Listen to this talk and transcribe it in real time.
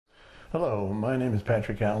Hello, my name is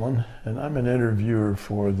Patrick Allen, and I'm an interviewer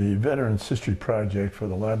for the Veterans History Project for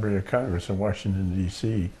the Library of Congress in Washington,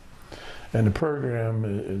 D.C. And the program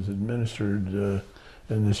is administered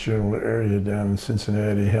in this general area down in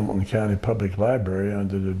Cincinnati, Hamilton County Public Library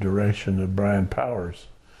under the direction of Brian Powers.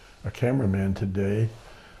 Our cameraman today,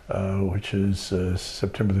 which is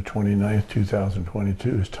September the 29th, 2022,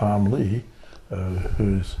 is Tom Lee,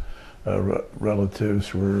 whose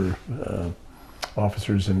relatives were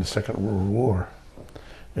officers in the Second World War.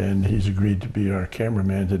 And he's agreed to be our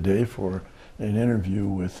cameraman today for an interview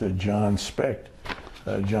with John Specht.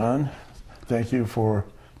 John, thank you for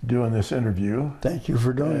doing this interview. Thank you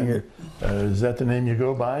for doing it. Is that the name you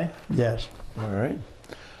go by? Yes. All right.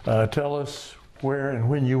 Tell us where and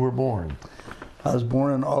when you were born. I was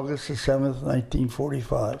born on August the 7th,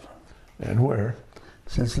 1945. And where?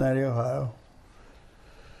 Cincinnati, Ohio.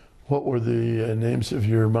 What were the names of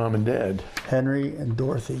your mom and dad? Henry and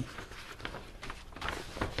Dorothy.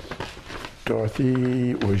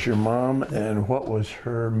 Dorothy was your mom, and what was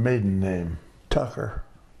her maiden name? Tucker.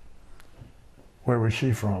 Where was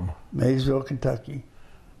she from? Maysville, Kentucky.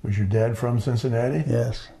 Was your dad from Cincinnati?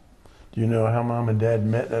 Yes. Do you know how mom and dad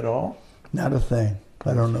met at all? Not a thing.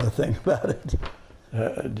 I don't know a thing about it.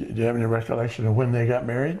 Do you have any recollection of when they got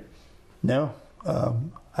married? No.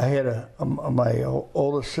 I had my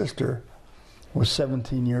oldest sister was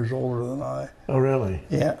 17 years older than I. Oh, really?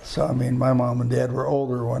 Yeah. So I mean, my mom and dad were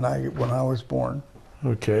older when I was born.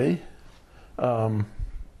 Okay. How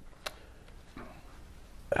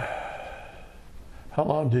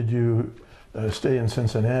long did you stay in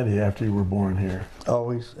Cincinnati after you were born here?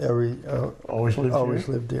 Always Always lived here? Always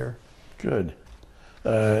lived here. Good.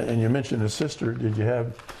 And you mentioned a sister. Did you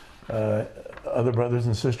have other brothers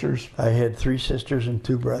and sisters? I had 3 sisters and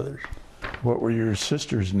 2 brothers. What were your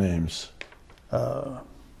sisters' names?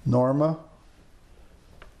 Norma.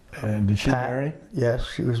 And did she Pat, marry? Yes,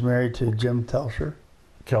 she was married to Jim Telscher.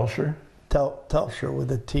 Kelscher? Telscher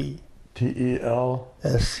with a T. T-E-L?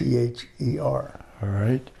 S-C-H-E-R. All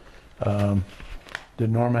right.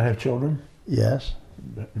 Did Norma have children? Yes.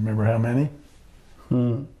 Remember how many?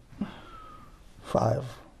 5.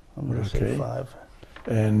 I'm going to say 5.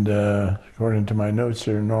 And according to my notes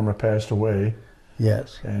here, Norma passed away.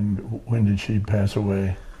 Yes. And when did she pass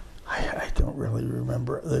away? I don't really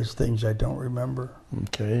remember. There's things I don't remember.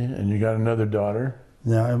 Okay. And you got another daughter?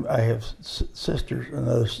 No, I have sisters.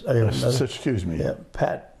 Excuse me. Yeah,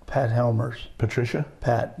 Pat Helmers. Patricia?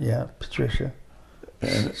 Pat, yeah, Patricia.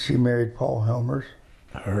 And she married Paul Helmers.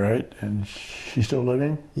 All right. And she's still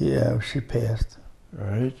living? Yeah, she passed. All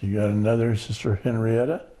right. You got another sister,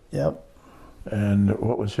 Henrietta? Yep. And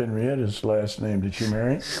what was Henrietta's last name? Did she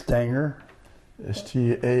marry? Stanger.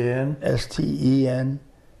 S-T-A-N? S-T-E-N-G-E-R.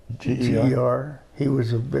 He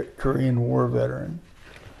was a Korean War veteran.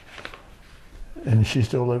 And is she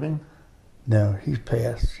still living? No, he's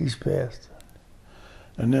passed. She's passed.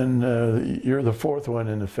 And then you're the 4th one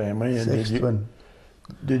in the family. And 6th one.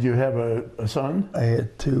 Did you have a son? I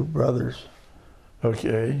had 2 brothers.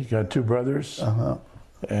 Okay, you got 2 brothers. Uh-huh.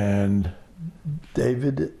 And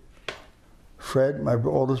Fred, my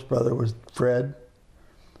oldest brother was Fred,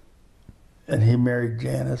 and he married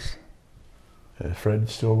Janice. Fred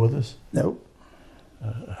still with us? Nope.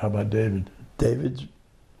 How about David? David's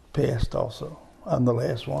passed also. I'm the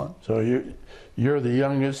last one. So you're the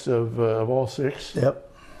youngest of all 6? Yep.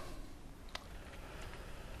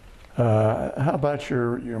 How about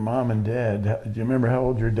your mom and dad? Do you remember how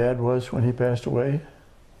old your dad was when he passed away?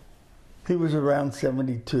 He was around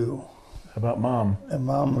 72. How about mom? And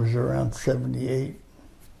mom was around 78.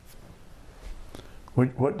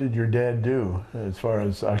 What did your dad do as far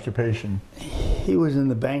as occupation? He was in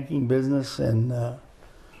the banking business, and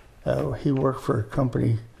he worked for a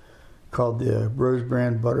company called the Rose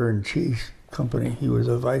Brand Butter and Cheese Company. He was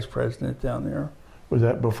a vice president down there. Was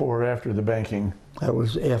that before or after the banking? That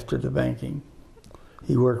was after the banking.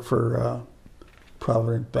 He worked for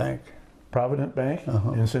Provident Bank. Provident Bank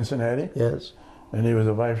in Cincinnati? Yes. And he was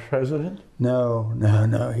a vice president? No.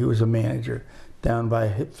 He was a manager down by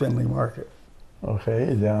Finley Market.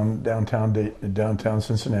 Okay, downtown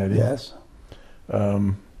Cincinnati. Yes.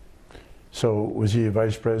 So was he a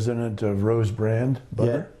vice president of Rose Brand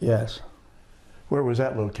Butter? Yeah, yes. Where was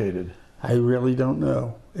that located? I really don't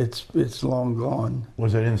know. It's long gone.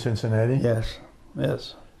 Was it in Cincinnati? Yes.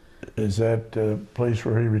 Is that a place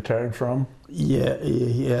where he retired from? Yeah,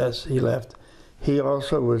 yes, he left. He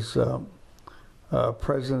also was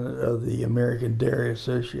president of the American Dairy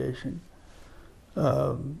Association.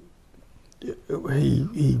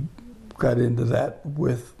 He got into that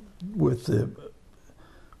with the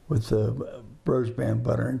Rose Brand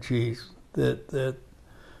Butter and Cheese that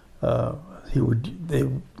he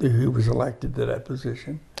was elected to that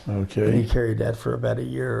position. Okay. And he carried that for about a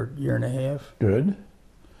year and a half. Good.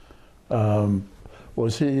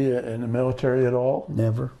 Was he in the military at all?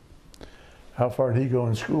 Never. How far did he go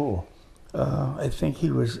in school? I think he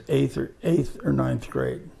was eighth or ninth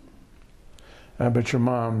grade. But your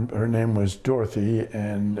mom, her name was Dorothy,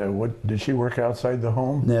 and what did she work outside the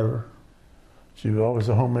home? Never. She was always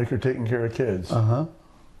a homemaker taking care of kids. Uh-huh.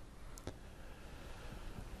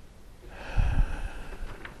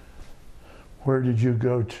 Where did you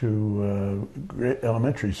go to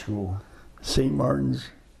elementary school? St. Martin's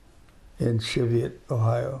in Cheviot,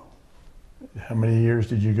 Ohio. How many years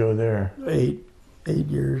did you go there? 8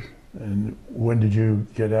 years. And when did you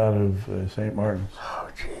get out of St. Martin's? Oh,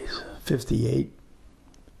 jeez. 58.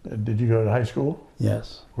 Did you go to high school?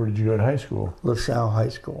 Yes. Where did you go to high school? LaSalle High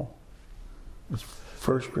School.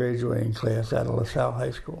 First graduating class out of LaSalle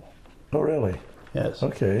High School. Oh, really? Yes.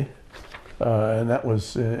 Okay. And that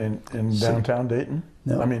was in downtown Dayton?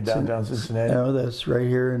 No. I mean downtown Cincinnati? No, that's right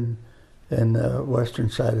here in the western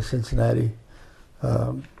side of Cincinnati,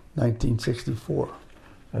 1964.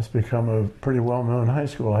 That's become a pretty well-known high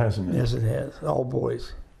school, hasn't it? Yes, it has. All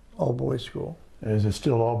boys school. Is it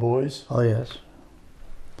still all boys? Oh, yes.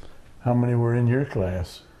 How many were in your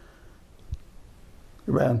class?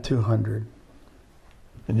 Around 200.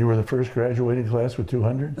 And you were the first graduating class with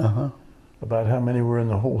 200? Uh-huh. About how many were in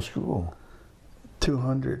the whole school?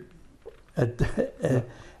 200. At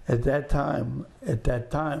that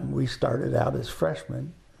time, we started out as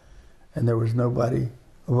freshmen, and there was nobody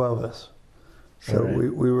above us. So right.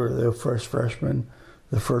 we were the first freshmen,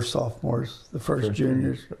 the first sophomores, the first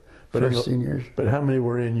juniors, first seniors. But how many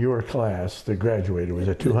were in your class that graduated? Was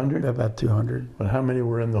it 200? About 200. But how many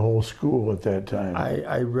were in the whole school at that time?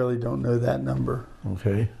 I really don't know that number.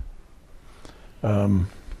 Okay.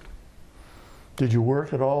 Did you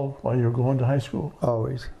work at all while you were going to high school?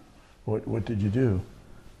 Always. What did you do?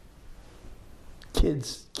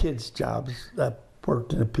 Kids jobs. I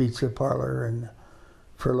worked in a pizza parlor and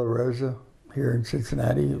for La Rosa here in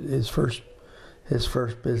Cincinnati. His first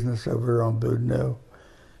business over on Boudinot.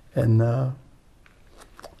 And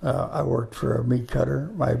I worked for a meat cutter.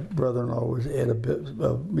 My brother-in-law was at a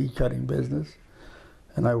meat cutting business,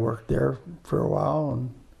 and I worked there for a while.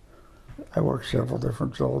 And I worked several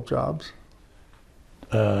different little jobs.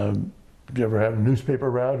 Did you ever have a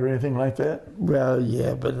newspaper route or anything like that? Well,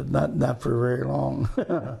 yeah, but not for very long.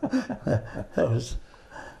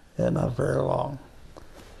 Not very long.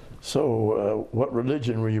 So, what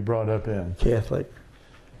religion were you brought up in? Catholic.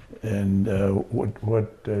 And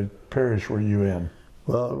what parish were you in?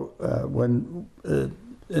 Well, when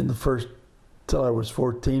in the first till I was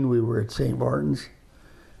 14, we were at St. Martin's,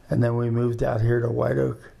 and then we moved out here to White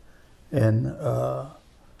Oak, and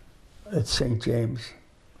at St. James.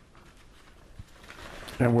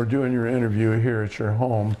 And we're doing your interview here at your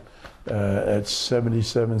home at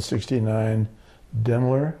 7769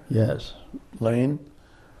 Demler Yes. Lane,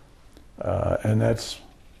 and that's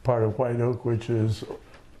part of White Oak, which is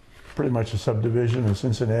pretty much a subdivision of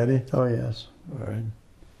Cincinnati. Oh, yes. All right.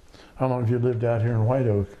 How long have you lived out here in White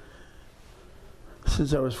Oak?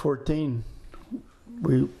 Since I was 14,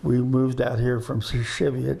 we moved out here from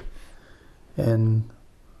Cheviot, and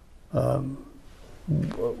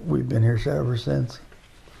we've been here ever since.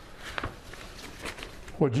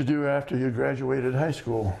 What'd you do after you graduated high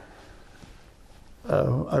school?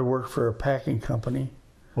 I worked for a packing company.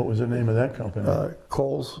 What was the name of that company?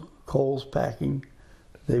 Kohl's Packing.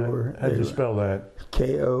 How'd you spell that?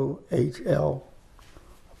 KOHL''S.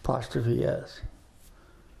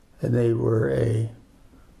 And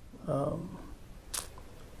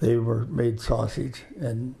they made sausage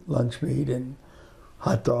and lunch meat and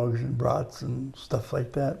hot dogs and brats and stuff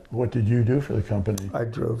like that. What did you do for the company? I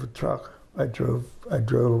drove a truck. I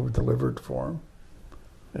delivered for them.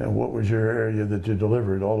 And what was your area that you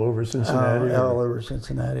delivered? All over Cincinnati? All over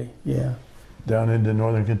Cincinnati, yeah. Down into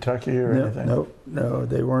northern Kentucky or anything? No,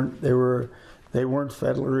 they weren't. They weren't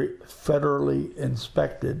federally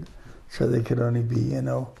inspected, so they could only be, in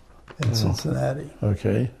Cincinnati.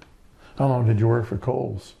 Okay. How long did you work for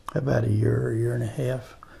Kohl's? About a year and a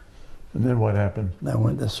half. And then what happened? I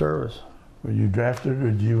went to service. Were you drafted or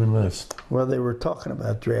did you enlist? Well, they were talking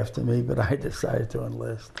about drafting me, but I decided to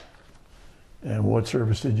enlist. And what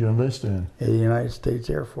service did you enlist in? The United States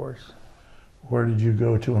Air Force. Where did you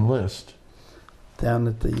go to enlist? Down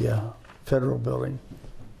at the Federal Building.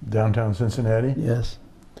 Downtown Cincinnati? Yes.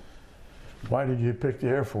 Why did you pick the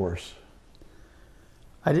Air Force?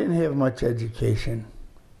 I didn't have much education,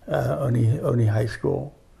 only high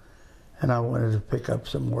school, and I wanted to pick up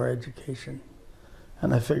some more education.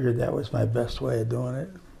 And I figured that was my best way of doing it.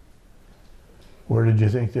 Where did you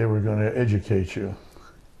think they were going to educate you?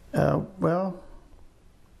 Well,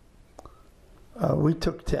 we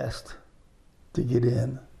took tests to get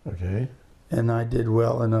in. Okay. And I did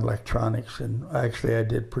well in electronics, and actually I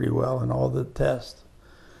did pretty well in all the tests.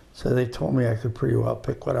 So they told me I could pretty well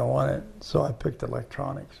pick what I wanted, so I picked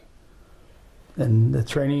electronics. And the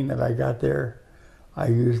training that I got there, I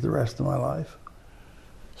used the rest of my life.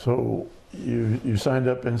 So you signed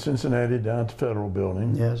up in Cincinnati down at the Federal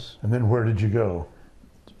Building. Yes. And then where did you go?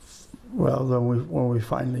 Well, then when we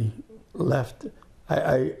finally left,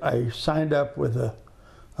 I signed up with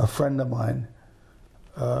a friend of mine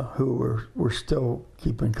who we're still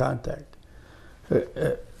keeping contact.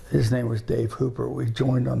 His name was Dave Hooper. We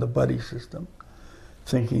joined on the buddy system,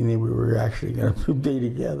 thinking that we were actually going to be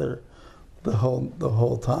together the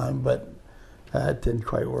whole time, but it didn't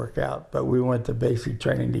quite work out. But we went to basic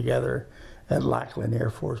training together at Lackland Air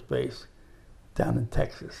Force Base down in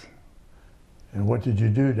Texas. And what did you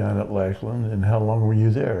do down at Lackland, and how long were you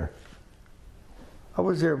there? I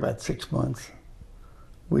was there about 6 months.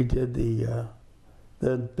 We did the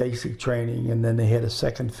basic training, and then they had a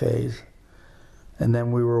second phase. And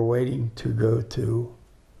then we were waiting to go to,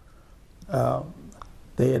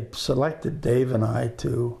 they had selected Dave and I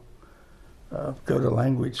to go to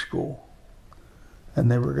language school. And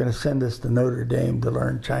they were going to send us to Notre Dame to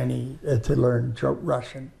learn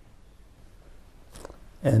Russian.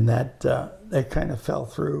 And that kind of fell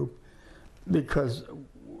through because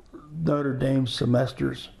Notre Dame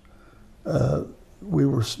semesters, we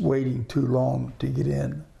were waiting too long to get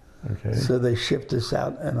in. Okay. So they shipped us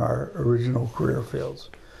out in our original career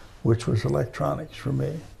fields, which was electronics for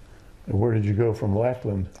me. And where did you go from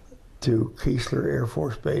Lackland? To Keesler Air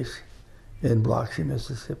Force Base in Biloxi,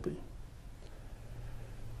 Mississippi.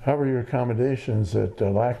 How were your accommodations at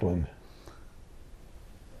Lackland?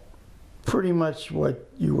 Pretty much what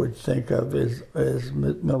you would think of as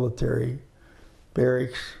military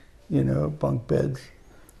barracks, you know, bunk beds.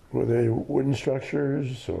 Were they wooden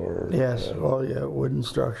structures or? Yes, oh yeah, wooden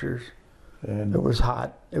structures. And it was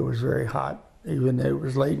hot. It was very hot. Even though it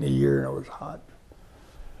was late in the year and it was hot.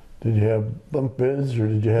 Did you have bunk beds or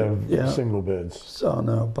did you have single beds? So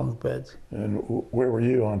no, bunk beds. And where were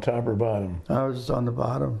you, on top or bottom? I was on the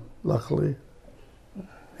bottom, luckily.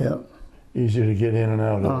 Yeah. Easier to get in and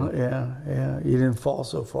out of. Yeah, yeah. You didn't fall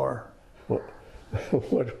so far. What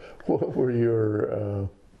were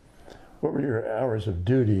your hours of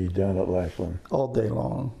duty down at Lackland? All day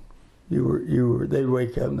long. They'd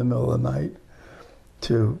wake up in the middle of the night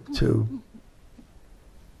to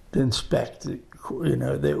inspect. You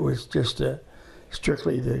know, it was just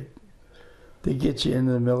strictly to get you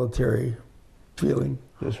into the military feeling.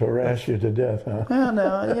 Just harass you to death, huh? Well,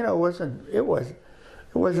 no, you know, it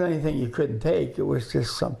wasn't anything you couldn't take. It was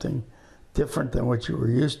just something different than what you were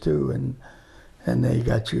used to, and they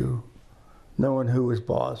got you knowing who was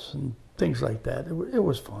boss and things like that. It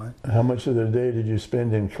was fun. How much of the day did you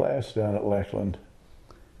spend in class down at Lackland?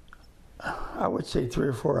 I would say 3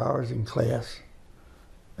 or 4 hours in class.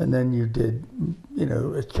 And then you did, you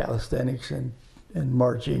know, calisthenics and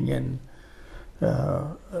marching and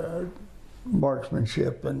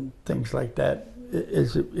marksmanship and things like that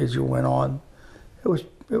as you went on. It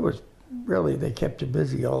was really, they kept you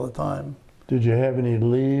busy all the time. Did you have any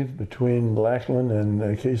leave between Lackland and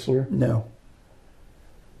Keesler? No.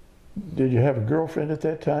 Did you have a girlfriend at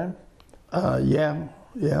that time? Yeah.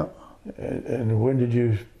 And when did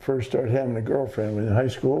you first start having a girlfriend? In high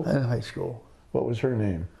school? In high school. What was her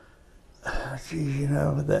name? Geez, you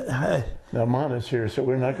know, that... Now, Mana's here, so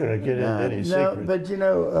we're not going to get into any secrets. No, but you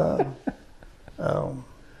know,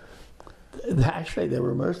 actually, they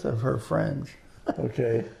were most of her friends.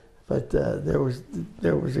 Okay. But there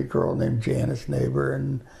was a girl named Janice Neighbor,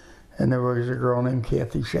 and there was a girl named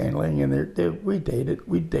Kathy Shanling, and we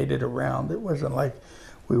dated around. It wasn't like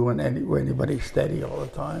we went anybody steady all the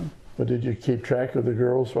time. But did you keep track of the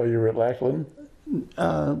girls while you were at Lackland?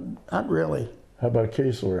 Not really. How about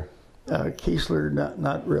Keesler? Keesler,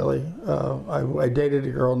 not really. I dated a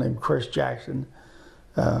girl named Chris Jackson,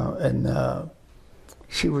 and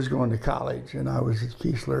she was going to college, and I was at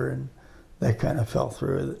Keesler, and that kind of fell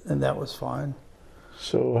through, and that was fine.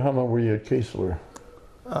 So how long were you at Keesler?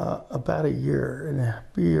 About a year,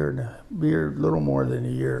 a little more than a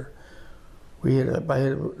year.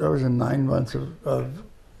 I was in 9 months of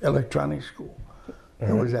electronics school.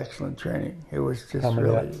 It was excellent training. It was just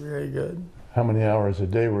really very good. How many hours a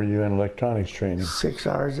day were you in electronics training? 6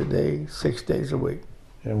 hours a day, 6 days a week.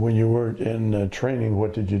 And when you were in training,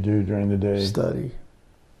 what did you do during the day? Study.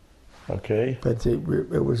 Okay. But it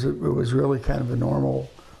was really kind of a normal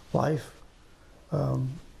life.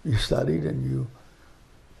 You studied and you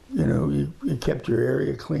you kept your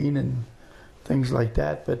area clean and things like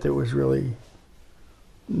that, but there was really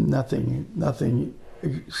nothing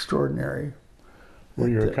extraordinary. Were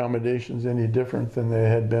your accommodations any different than they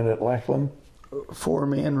had been at Lackland?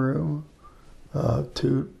 4-man room,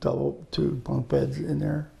 two bunk beds in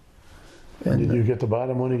there. And did you get the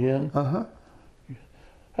bottom one again? Uh-huh.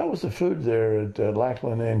 How was the food there at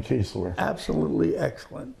Lackland and Keesler? Absolutely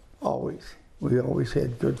excellent, always. We always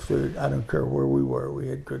had good food. I don't care where we were, we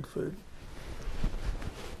had good food.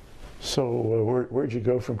 So where'd you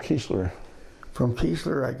go from Keesler? From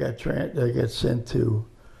Keesler, I got sent to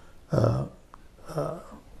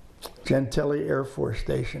Gentilly Air Force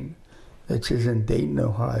Station, which is in Dayton,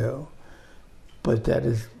 Ohio. But that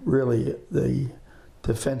is really the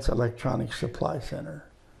Defense Electronics Supply Center.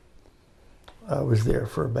 I was there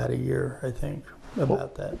for about a year, I think,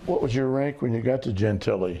 about that. What was your rank when you got to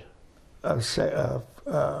Gentilly? I was airman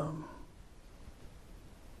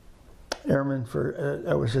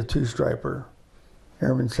I was a 2-striper,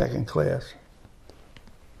 airman 2nd class.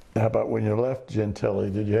 How about when you left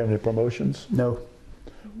Gentilly? Did you have any promotions? No.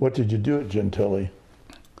 What did you do at Gentilly?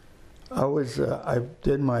 I was a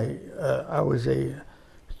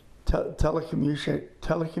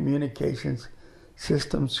telecommunications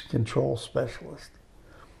systems control specialist.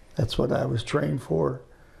 That's what I was trained for,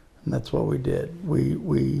 and that's what we did.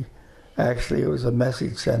 We actually, it was a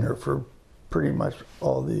message center for pretty much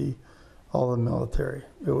all the military.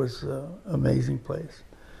 It was an amazing place.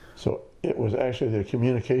 So it was actually the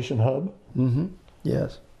communication hub? Mm-hmm.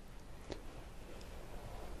 Yes.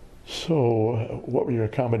 So what were your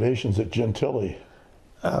accommodations at Gentilly?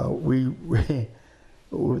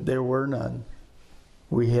 There were none.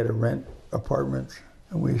 We had to rent apartments,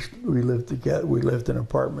 and we lived together. We lived in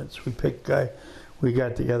apartments. We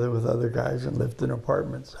got together with other guys and lived in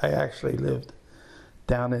apartments. I actually lived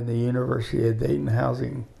down in the University of Dayton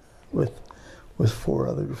housing with 3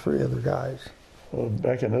 other guys. Well,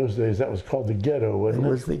 back in those days, that was called the ghetto, wasn't it?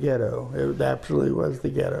 It was the ghetto. It absolutely was the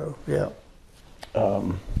ghetto. Yeah.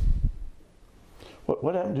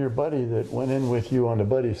 What happened to your buddy that went in with you on the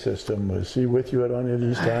buddy system? Was he with you at any of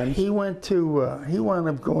these times? He wound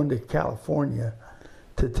up going to California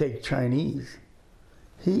to take Chinese.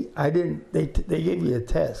 They gave you a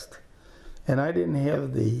test, and I didn't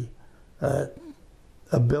have the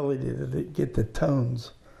ability to get the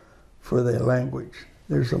tones for their language.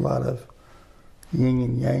 There's a lot of yin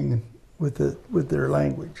and yang with their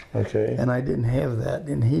language. Okay. And I didn't have that,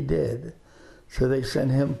 and he did. So they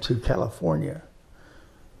sent him to California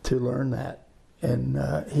to learn that, and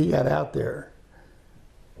he got out there.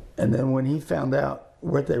 And then when he found out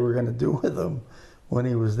what they were going to do with him when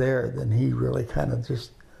he was there, then he really kind of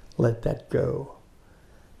just let that go.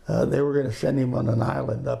 They were going to send him on an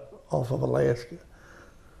island up off of Alaska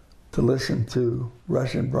to listen to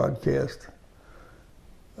Russian broadcast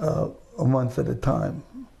a month at a time.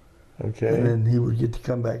 Okay. And then he would get to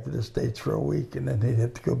come back to the States for a week, and then he'd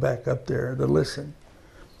have to go back up there to listen.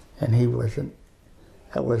 And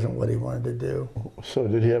that wasn't what he wanted to do. So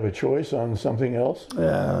did he have a choice on something else?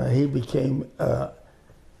 He became,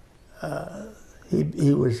 he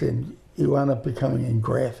wound up becoming in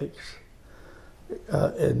graphics,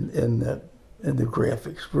 in the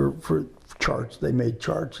graphics for charts. They made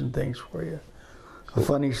charts and things for you. A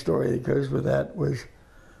funny story that goes with that was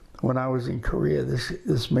when I was in Korea,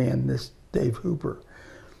 this man, this Dave Hooper,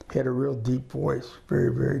 had a real deep voice,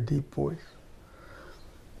 very, very deep voice.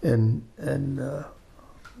 And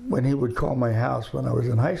when he would call my house when I was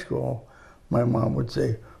in high school, my mom would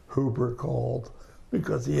say, "Hooper called,"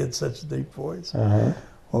 because he had such a deep voice. Uh-huh.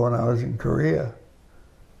 Well, when I was in Korea,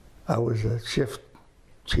 I was a shift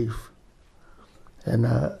chief, and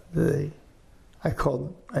I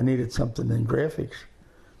called. I needed something in graphics,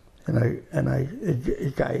 and a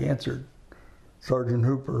guy answered, Sergeant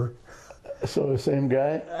Hooper. So the same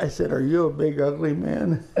guy? I said, "Are you a big ugly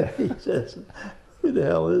man?" He says, "Who the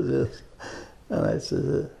hell is this?" And I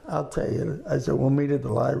said, "I'll tell you." I said, "We'll meet at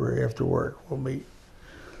the library after work. We'll meet."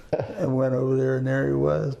 And went over there, and there he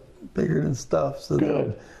was, bigger than stuff. So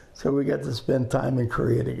good. So we got to spend time in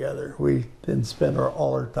Korea together. We didn't spend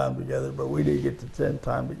all our time together, but we did get to spend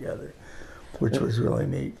time together, which was really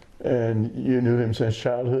neat. And you knew him since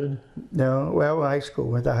childhood? No, well, high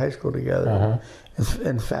school. Went to high school together. Uh-huh.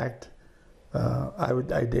 In fact,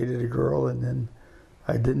 I dated a girl, and then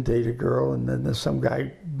I didn't date a girl, and then some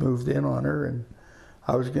guy moved in on her, and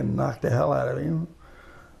I was going to knock the hell out of him.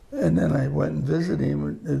 And then I went and visited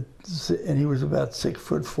him, and he was about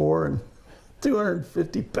 6'4",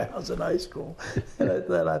 250 pounds in high school. And I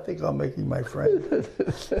thought, I think I'm making my friend.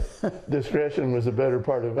 Discretion was a better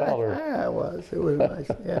part of valor. Yeah, it was. It was nice.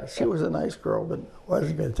 Yeah, she was a nice girl, but I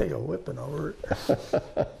wasn't going to take a whipping over it.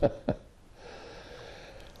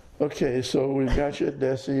 Okay, so we've got you at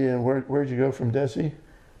Desi, and where'd you go from Desi?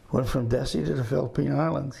 Went from Desi to the Philippine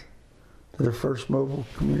Islands, to the first mobile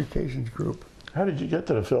communications group. How did you get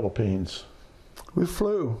to the Philippines? We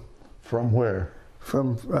flew. From where?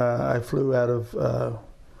 I flew out of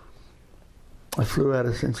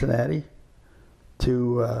Cincinnati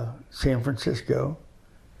to San Francisco.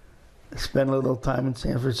 Spent a little time in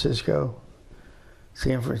San Francisco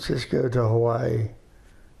to Hawaii,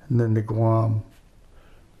 and then to Guam,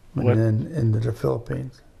 and then into the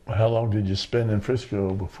Philippines. How long did you spend in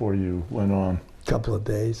Frisco before you went on? A couple of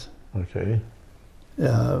days. Okay.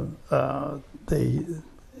 You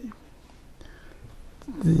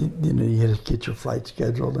had to get your flight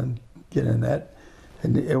scheduled and get in that,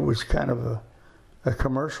 and it was kind of a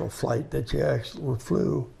commercial flight that you actually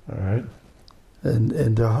flew. All right.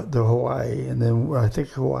 And to Hawaii, and then I think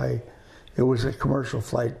Hawaii, it was a commercial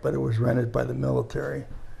flight, but it was rented by the military.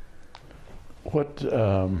 What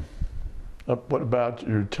about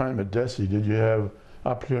your time at Desi? Did you have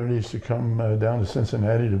opportunities to come down to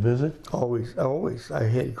Cincinnati to visit? Always. I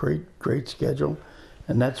had a great schedule,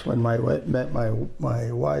 and that's when I met my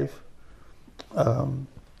wife.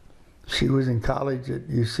 She was in college at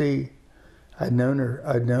UC. I'd known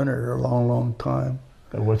her a long time.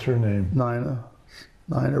 What's her name? Nina.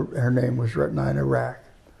 Her name was Nina Rack.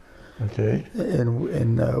 Okay. And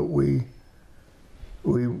we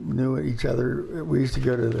knew each other. We used to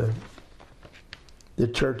go to the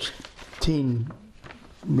church teen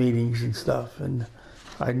meetings and stuff, and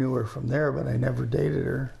I knew her from there, but I never dated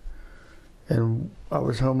her. And I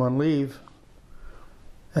was home on leave,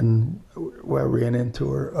 and I ran into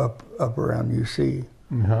her up around UC.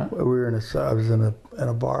 Uh-huh. I was in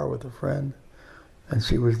a bar with a friend, and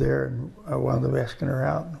she was there, and I wound up asking her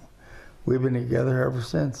out. We've been together ever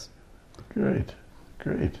since. Great.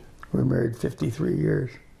 We're married 53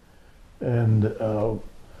 years. And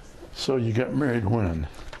so you got married when?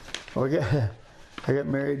 Oh, yeah. I got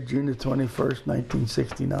married June the 21st,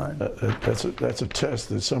 1969. That's a test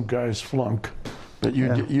that some guys flunk, but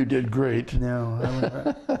you did great. No,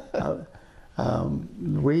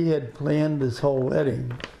 we had planned this whole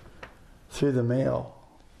wedding through the mail.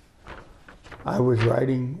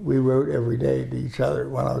 We wrote every day to each other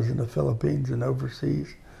when I was in the Philippines and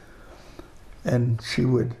overseas. And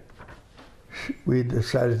we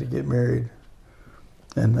decided to get married.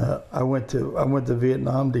 And I went to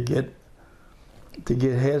Vietnam to get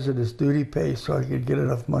hazardous duty pay so I could get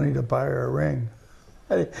enough money to buy her a ring.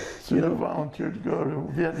 So you volunteered to go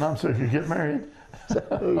to Vietnam so you could get married? So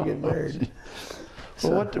we get married.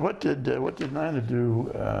 Well, what did Nina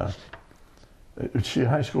do? Is she a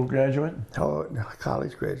high school graduate? Oh, no,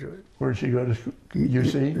 college graduate. Where did she go to school?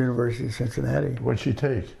 UC? University of Cincinnati. What did she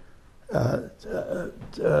take?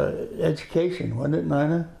 Education, wasn't it,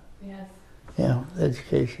 Nina? Yes. Yeah,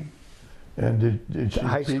 education. And did she teach?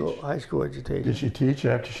 High school education. Did she teach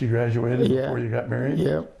after she graduated before you got married?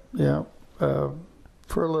 Yeah.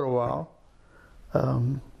 For a little while.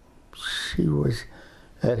 She was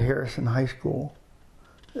at Harrison High School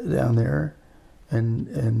down there, and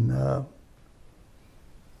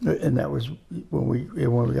that was when we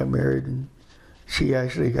got married, and she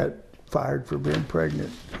actually got fired for being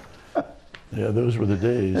pregnant. Yeah, those were the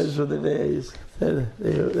days. Those were the days.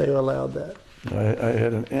 They allowed that. I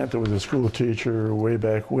had an aunt that was a school teacher way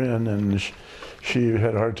back when, and she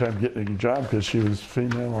had a hard time getting a job because she was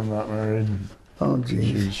female and not married. Oh,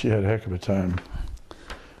 geez. She had a heck of a time.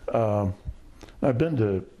 I've been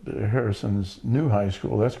to Harrison's new high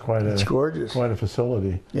school. That's It's gorgeous. Quite a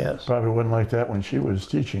facility. Yes. Probably wasn't like that when she was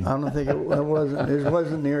teaching. I don't think it wasn't. It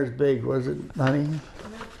wasn't near as big, was it, honey?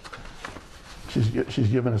 She's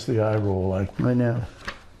giving us the eye roll, like. I know.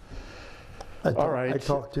 All right. I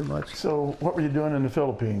talk too much. So, what were you doing in the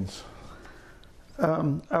Philippines?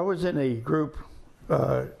 I was in a group,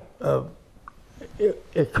 a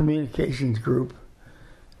communications group.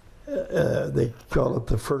 They call it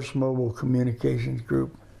the First Mobile Communications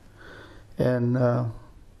Group, and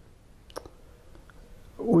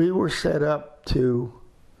we were set up to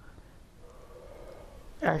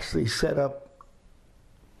actually set up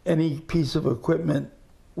any piece of equipment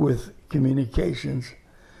with communications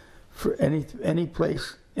for any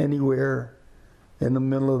place, anywhere, in the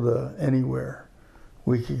middle of anywhere.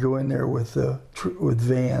 We could go in there with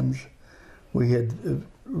vans. We had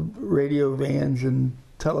radio vans and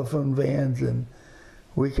telephone vans, and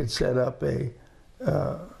we could set up a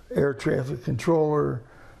air traffic controller.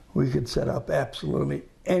 we could set up absolutely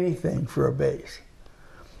anything for a base.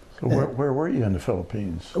 So where were you in the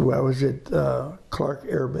Philippines? Well, I was at Clark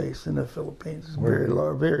Air Base in the Philippines. Very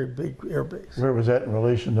large, very big air base. Where was that in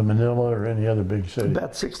relation to Manila or any other big city?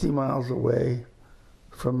 About 60 miles away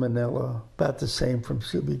from Manila, about the same from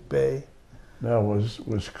Subic Bay. Now,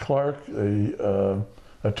 was Clark a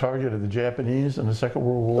target of the Japanese in the Second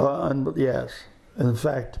World War? Yes. In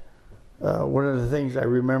fact, one of the things I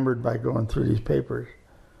remembered by going through these papers,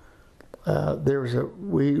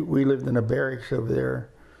 we lived in a barracks over there,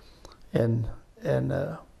 and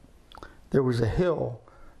there was a hill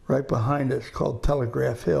right behind us called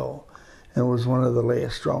Telegraph Hill, and it was one of the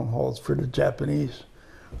last strongholds for the Japanese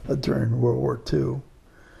during World War II.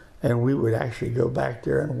 And we would actually go back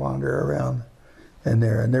there and wander around in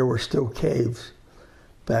there, and there were still caves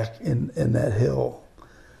back in that hill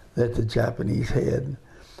that the Japanese had,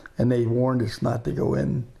 and they warned us not to go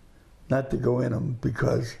in them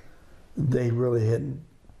because they really hadn't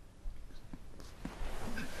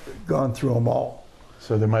gone through them all.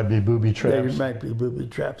 So there might be booby traps? There might be booby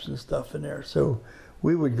traps and stuff in there. So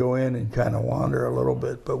we would go in and kind of wander a little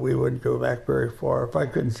bit, but we wouldn't go back very far. If I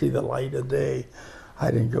couldn't see the light of day, I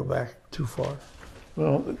didn't go back too far.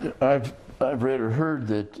 Well, I've read or heard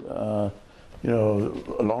that you know,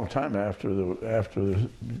 a long time after the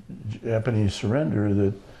Japanese surrender,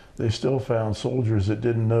 that they still found soldiers that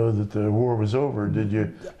didn't know that the war was over. Did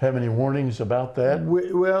you have any warnings about that?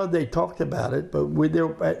 Well, they talked about it, but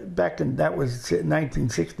back in, that was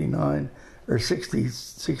 1969 or 60,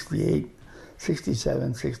 68,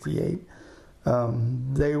 67, 68.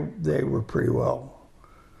 They were pretty well.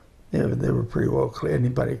 Yeah, they were pretty well clear.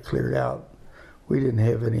 Anybody cleared out. We didn't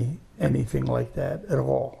have anything like that at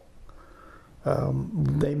all.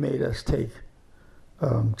 They made us take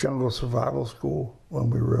jungle survival school when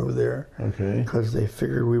we were over there. Okay. Because they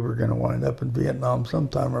figured we were going to wind up in Vietnam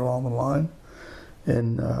sometime along the line,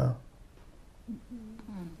 and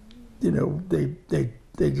you know, they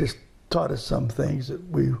just taught us some things that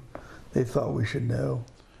they thought we should know.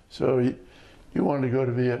 So you wanted to go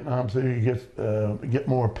to Vietnam so you could get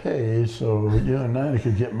more pay, so you and Nina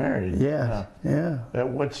could get married. Yeah, yeah. At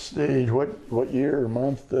what stage, what year or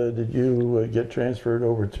month did you get transferred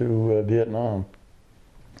over to Vietnam?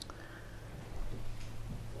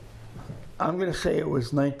 I'm going to say it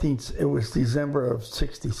was December of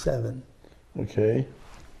 '67. Okay.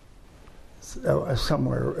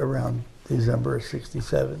 Somewhere around December of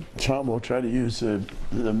 '67. Tom, we'll try to use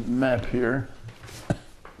the map here.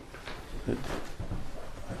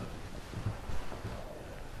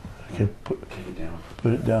 Okay, take it down.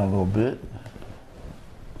 Put it down a little bit.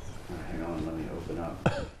 Hang on, let me open up.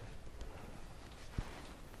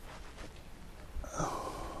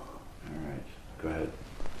 All right, go ahead.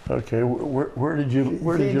 Okay, where did you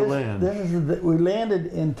land? We landed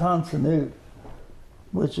in Tan Son Nhut,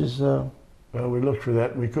 which is. Well, we looked for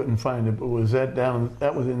that. We couldn't find it. But was that down?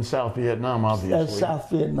 That was in South Vietnam, obviously. That's South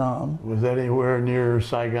Vietnam. Was that anywhere near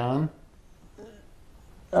Saigon?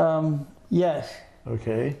 Yes.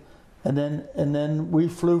 Okay. And then we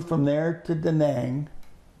flew from there to Da Nang,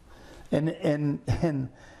 and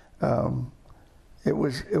it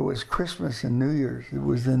was Christmas and New Year's. It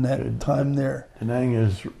was in that time there. Da Nang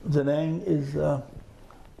is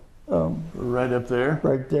right up there.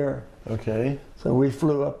 Right there. Okay. So we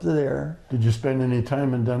flew up to there. Did you spend any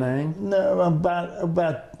time in Da Nang? No,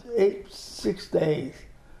 about 6 days,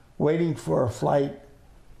 waiting for a flight,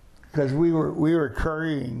 because we were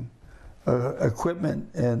carrying equipment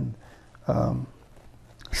and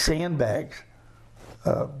sandbags.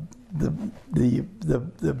 The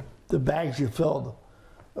bags you filled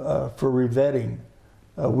for revetting.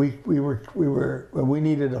 We were when we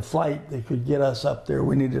needed a flight that could get us up there.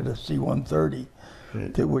 We needed a C-130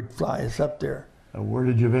 that would fly us up there. Where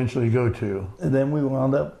did you eventually go to? And then we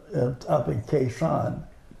wound up in Khe Sanh,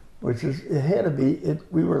 which is, it had to be.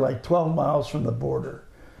 We were like 12 miles from the border,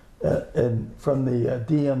 and from the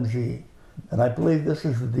DMZ, and I believe this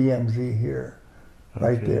is the DMZ here,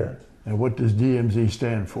 right there. And what does DMZ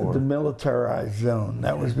stand for? The militarized zone.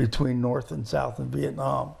 That was between North and South in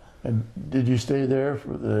Vietnam. And did you stay there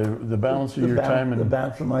for the balance of your time? The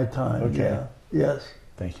balance of my time, okay. Yeah. Yes.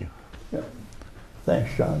 Thank you. Yeah.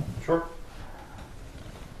 Thanks, John. Sure.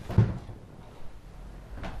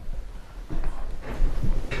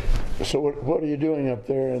 So what are you doing up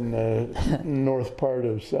there in the north part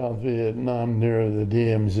of South Vietnam near the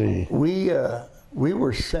DMZ? We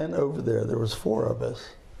were sent over there. There was 4 of us.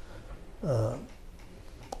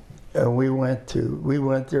 And we went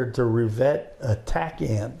there to revet a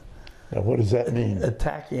TACAN. Now, what does that mean? A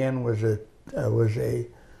TACAN was a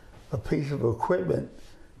piece of equipment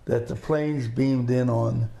that the planes beamed in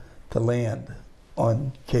on to land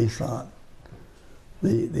on Sanh.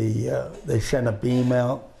 They sent a beam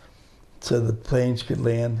out so the planes could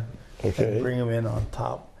land Okay. and bring them in on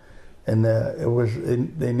top. And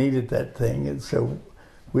they needed that thing, and so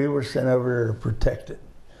we were sent over there to protect it.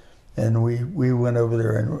 And we went over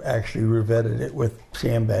there and actually revetted it with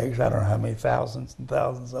sandbags. I don't know how many thousands and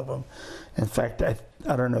thousands of them. In fact, I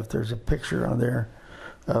don't know if there's a picture on there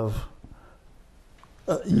of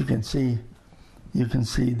you can see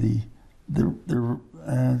the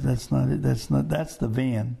that's not it. That's the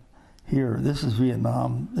van here. This is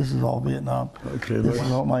Vietnam. This is all Vietnam. Okay. This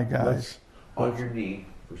is all my guys. On your knee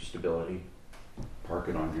for stability. Park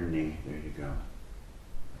it on your knee. There you go.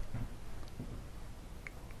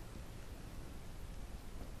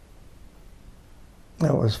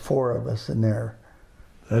 There was 4 of us in there.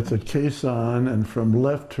 That's a caisson, and from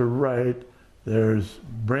left to right, there's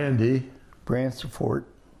Brandy Bransford,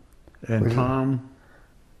 and Was it- Tom,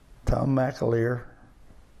 McAleer.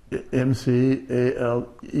 McAleer,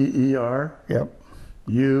 Yep.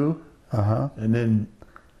 you, Uh-huh. and then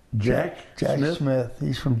Jack Smith.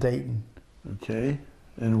 He's from Dayton. Okay.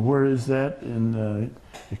 And where is that in the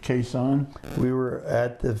caisson? We were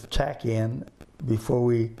at the tack-in before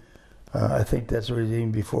we. I think that's the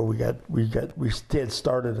regime before we had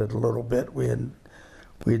started it a little bit.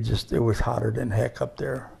 It was hotter than heck up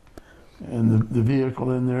there. And the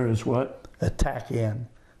vehicle in there is what? A tack-in.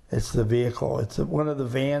 It's the vehicle. It's one of the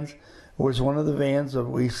vans. It was one of the vans that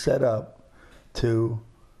we set up to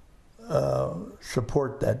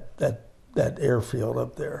support that airfield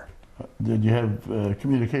up there. Did you have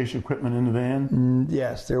communication equipment in the van?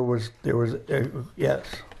 Yes, there was. Yes.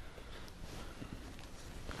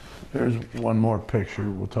 There's one more picture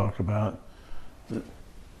we'll talk about.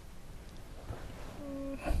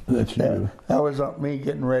 That's you. That was me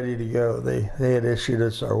getting ready to go. They had issued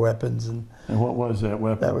us our weapons, and And what was that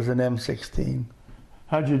weapon? that was an M16.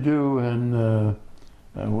 How'd you do in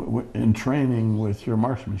training with your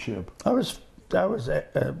marksmanship? I was with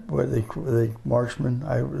the marksman.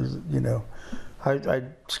 I was, I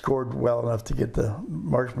scored well enough to get the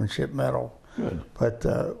marksmanship medal. Good. But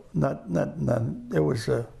not. It was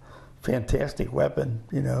a fantastic weapon,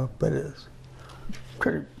 but it's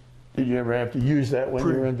pretty. Did you ever have to use that when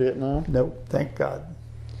you were in Vietnam? No, thank God.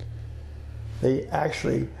 They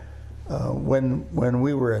actually, when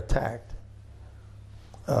we were attacked,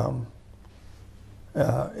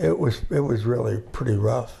 it was really pretty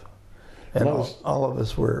rough, and all of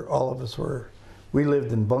us were. We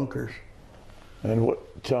lived in bunkers. And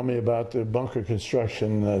tell me about the bunker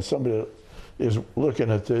construction. Somebody is looking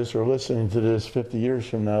at this or listening to this 50 years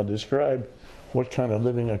from now. Describe what kind of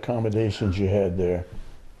living accommodations you had there.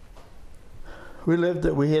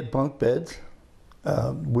 We had bunk beds.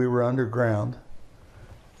 We were underground,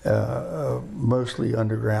 mostly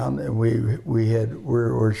underground, and we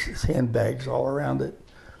were sandbags all around it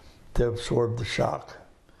to absorb the shock.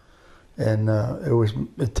 And it was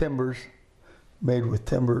timbers, made with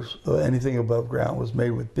timbers. Anything above ground was made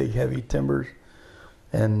with big, heavy timbers,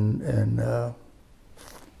 and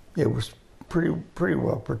it was pretty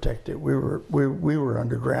well protected. We were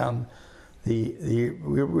underground. We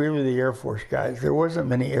were the Air Force guys. There wasn't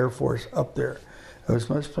many Air Force up there. It was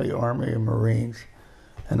mostly Army and Marines.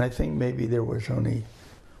 And I think maybe there was only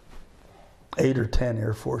 8 or 10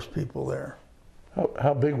 Air Force people there.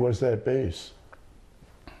 How big was that base?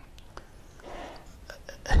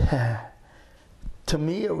 To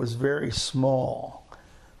me, it was very small.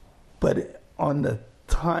 But on the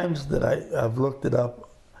times that I've looked it up,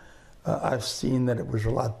 I've seen that it was a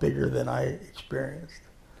lot bigger than I experienced.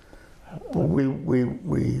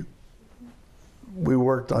 We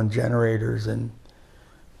worked on generators and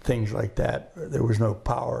things like that. There was no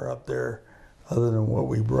power up there other than what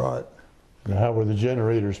we brought. Now, how were the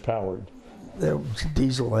generators powered? There was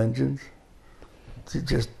diesel engines,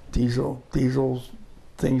 just diesel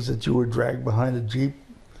things that you would drag behind a Jeep.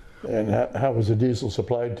 And how was the diesel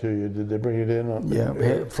supplied to you? Did they bring it in on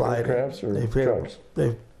aircrafts or trucks?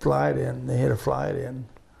 They fly it in. They had to fly it in.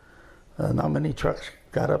 Not many trucks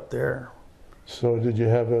got up there. So did you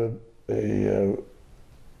have a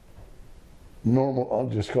normal, I'll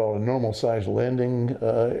just call it a normal size landing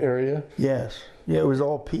area? Yes. Yeah, it was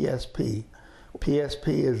all PSP. PSP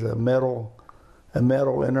is a metal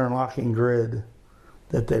interlocking grid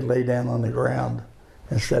that they lay down on the ground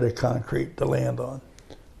instead of concrete to land on.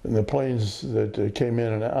 And the planes that came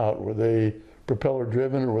in and out, were they propeller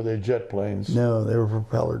driven or were they jet planes? No, they were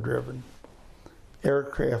propeller driven.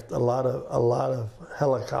 Aircraft, a lot of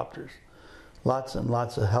helicopters, lots and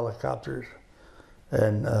lots of helicopters,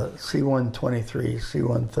 and C-123s,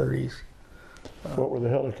 C-130s. What were the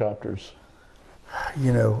helicopters?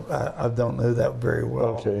 You know, I don't know that very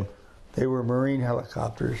well. Okay. They were Marine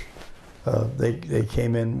helicopters. They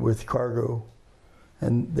came in with cargo,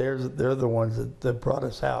 and they're the ones that brought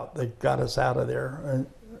us out. They got us out of there, and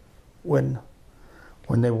when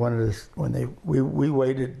they wanted us, we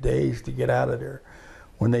waited days to get out of there.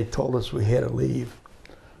 When they told us we had to leave.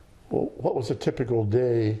 Well, what was a typical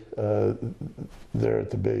day there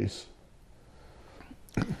at the base?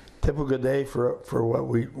 Typical day for what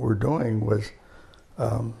we were doing was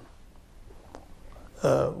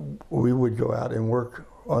we would go out and work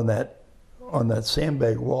on that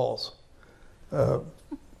sandbag walls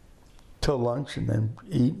till lunch, and then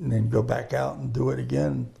eat, and then go back out and do it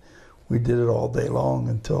again. We did it all day long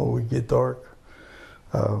until we get dark,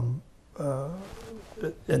 and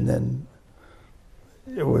then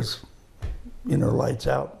it was, you know, lights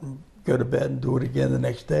out and go to bed and do it again the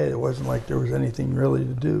next day. It wasn't like there was anything really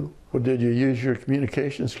to do. Well, did you use your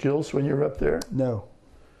communication skills when you were up there? No.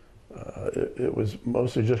 It was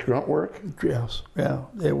mostly just grunt work? Yes, yeah.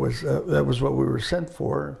 It was that was what we were sent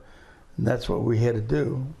for, and that's what we had to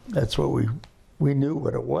do. That's what we knew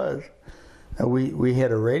what it was. And we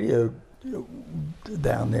had a radio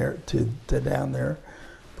down there to down there,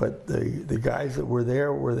 but the guys that were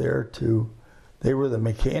there to, they were the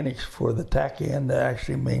mechanics for the TACAN that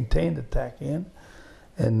actually maintained the TACAN,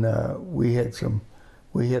 and we had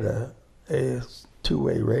a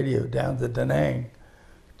two-way radio down to Da Nang,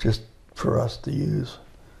 just for us to use.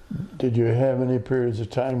 Did you have any periods of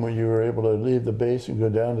time when you were able to leave the base and go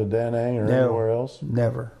down to Da Nang or anywhere else?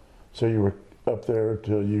 Never. So you were up there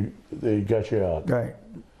till they got you out? Right,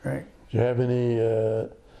 right. Did you have any,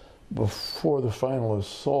 before the final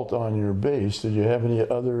assault on your base, did you have any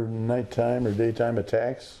other nighttime or daytime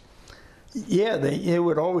attacks? Yeah, they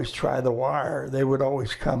would always try the wire. They would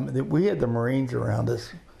always come. We had the Marines around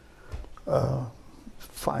us,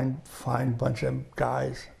 fine bunch of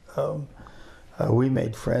guys. We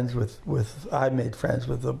made friends I made friends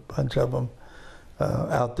with a bunch of them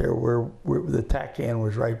out there where the TACAN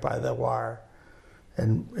was right by the wire,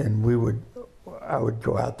 and I would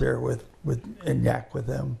go out there and yak with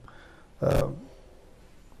them.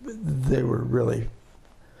 They were really,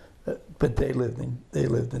 but they lived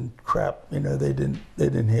in crap. You know, they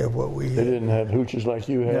didn't have what we had. They didn't have hooches like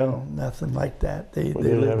you had? No, nothing like that. They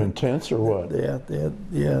didn't have tents or what?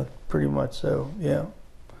 Yeah, pretty much so. Yeah.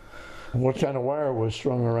 What kind of wire was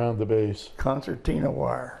strung around the base? Concertina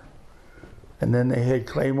wire, and then they had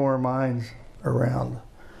claymore mines around,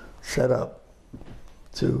 set up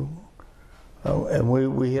to. And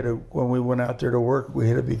we had to, when we went out there to work, we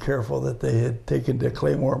had to be careful that they had taken the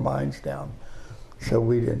claymore mines down, so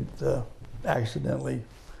we didn't accidentally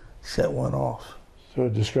set one off. So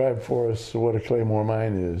describe for us what a claymore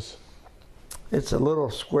mine is. It's a little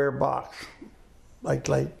square box, like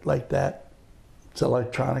that. It's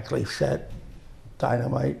electronically set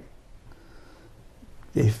dynamite.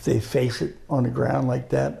 If they face it on the ground like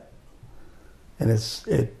that, and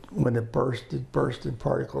when it burst in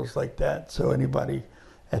particles like that. So anybody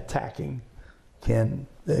attacking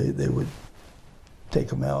they would take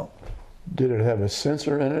them out. Did it have a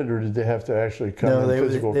sensor in it, or did they have to actually come in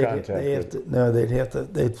physical contact with it? No,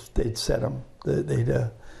 they'd set them. They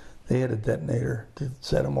had a detonator to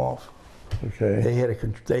set them off. Okay.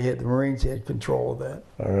 The Marines had control of that.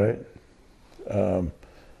 All right.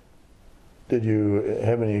 Did you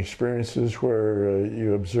have any experiences where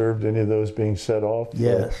you observed any of those being set off?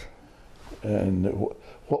 Yes. And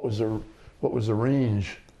what was the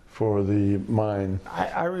range for the mine?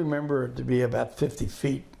 I remember it to be about 50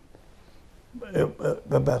 feet,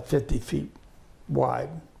 wide.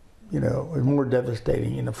 You know, it was more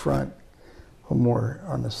devastating in the front, or more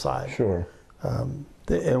on the side. Sure. And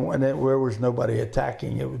where there was nobody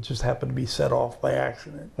attacking, it would just happen to be set off by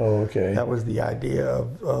accident. Oh, okay. That was the idea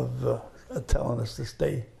of telling us to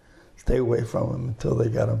stay away from them until they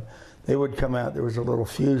got them. They would come out. There was a little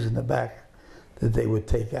fuse in the back that they would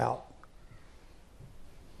take out.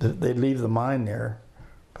 They'd leave the mine there,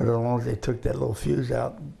 but as long as they took that little fuse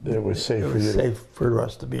out, it was safe for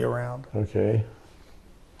us to be around. Okay.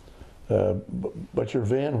 But your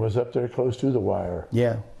van was up there close to the wire.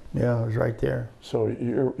 Yeah, it was right there. So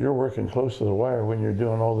you're working close to the wire when you're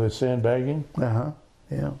doing all this sandbagging? Uh-huh,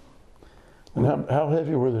 yeah. And how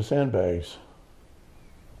heavy were the sandbags?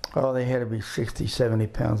 Oh, they had to be 60, 70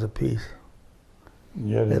 pounds apiece.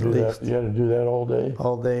 You had to do that. You had to do that all day.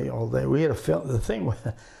 All day. We had to fill. The thing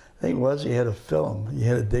was, you had to fill them. You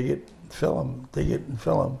had to dig it, fill them, dig it, and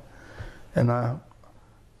fill them. And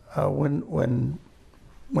when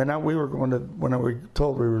we were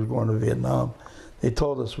told we were going to Vietnam, they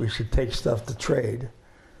told us we should take stuff to trade,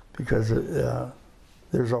 because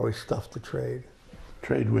there's always stuff to trade.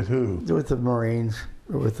 Trade with who? With the Marines,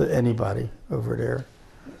 or with anybody over there.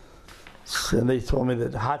 So they told me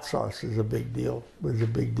that hot sauce is a big deal, was a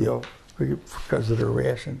big deal because of their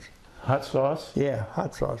rations. Hot sauce? Yeah,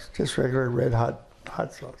 hot sauce, just regular red hot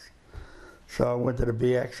sauce. So I went to the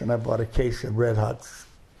BX and I bought a case of red hots,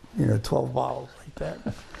 12 bottles like that.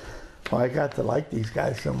 Well, I got to like these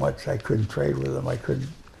guys so much I couldn't trade with them. I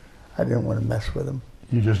didn't want to mess with them.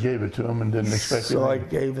 You just gave it to them and didn't expect it. So I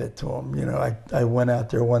gave it to them. I went out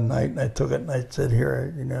there one night and I took it and I said,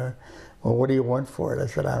 here, well, what do you want for it? I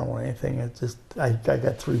said, I don't want anything. It's just, I got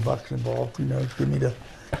 $3 involved, give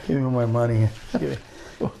me my money.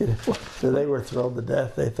 So they were thrilled to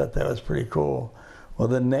death. They thought that was pretty cool. Well,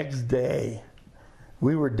 the next day,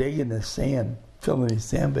 we were digging the sand, filling these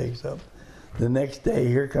sandbags up. The next day,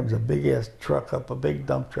 here comes a big-ass truck up, a big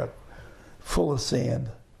dump truck, full of sand.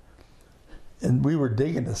 And we were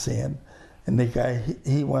digging the sand, and the guy,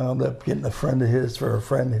 he wound up getting a friend of his for a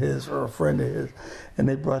friend of his for a friend of his. And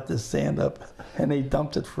they brought this sand up, and they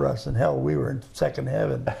dumped it for us. And hell, we were in second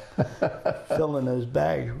heaven, filling those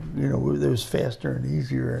bags. It was faster and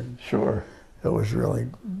easier. And sure. It was really,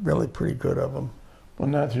 really pretty good of them. Well,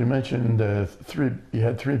 now that you mentioned you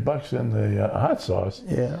had $3 in the hot sauce.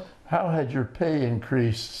 Yeah. How had your pay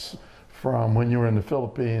increased from when you were in the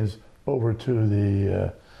Philippines over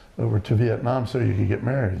to Vietnam so you could get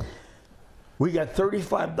married? We got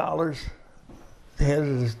 $35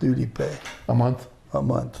 hazardous duty pay. A month? A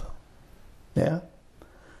month. Yeah.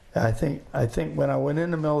 I think when I went in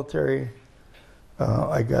the military,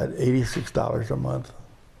 I got $86 a month.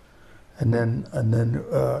 And then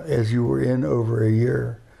as you were in over a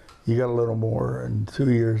year, you got a little more, and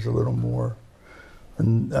 2 years a little more.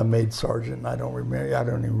 And I made sergeant. I don't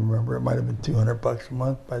even remember. It might have been $200 a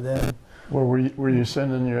month by then. Well, were you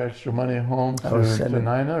sending your extra money home to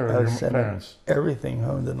Nina or your parents? Everything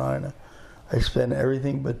home to Nina. I spent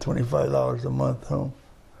everything but $25 a month home.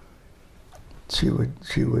 She would.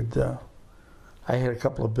 I had a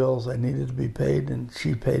couple of bills I needed to be paid, and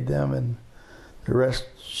she paid them, and the rest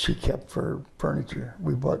she kept for furniture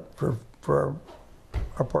we bought for our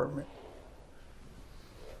apartment.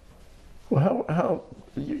 Well, how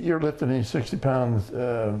you're lifting these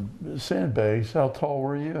 60-pound sandbags? How tall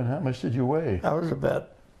were you, and how much did you weigh? I was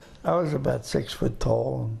about 6 foot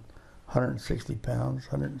tall and 160 pounds,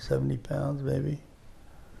 170 pounds maybe.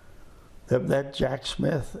 That Jack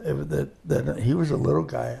Smith, he was a little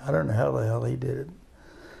guy. I don't know how the hell he did it,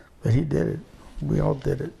 but he did it. We all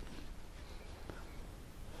did it.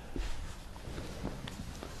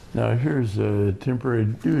 Now here's a temporary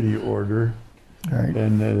duty order, right.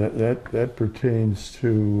 And that pertains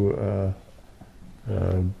to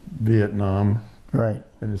Vietnam, right?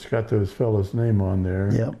 And it's got those fellows' name on there.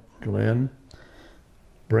 Yep. Glenn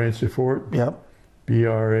Branciforte. Yep.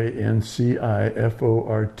 Branciforte.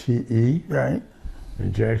 Right.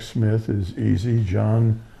 And Jack Smith is easy.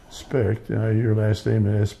 John Specht. Your last name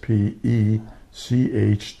is Specht.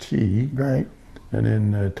 Right. And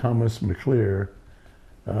then Thomas McClear.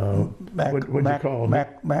 What'd you call him?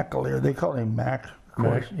 McAleer. They called him Mac, of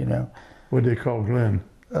course, What'd they call Glenn?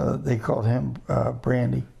 They called him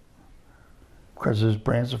Brandy, because it was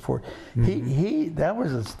Branciforte. Mm-hmm. That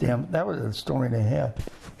was a story and a half.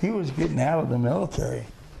 He was getting out of the military,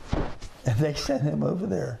 and they sent him over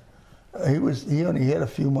there. He only had a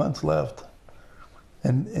few months left,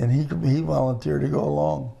 and he volunteered to go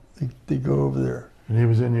along, to go over there. And he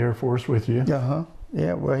was in the Air Force with you? Uh-huh.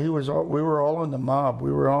 Yeah, well, we were all in the mob.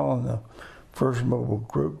 We were all in the First Mobile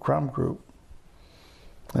Crime Group,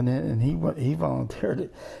 and he volunteered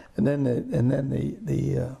it, and then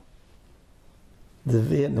the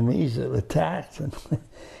Vietnamese attacked, and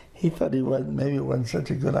he thought maybe it wasn't such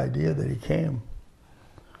a good idea that he came,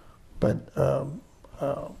 but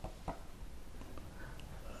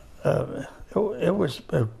it was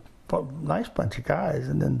a nice bunch of guys,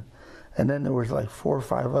 and then there was like 4 or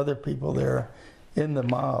 5 other people there in the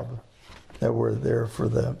mob that were there for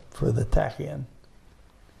the tack-in.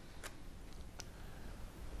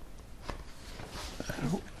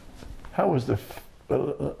 How was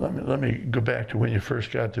let me go back to when you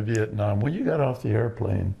first got to Vietnam. When you got off the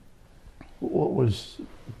airplane, what was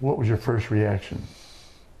your first reaction?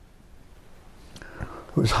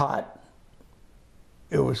 It was hot.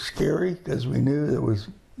 It was scary because we knew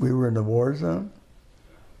we were in the war zone.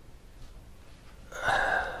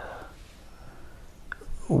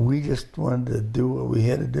 We just wanted to do what we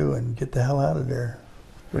had to do and get the hell out of there.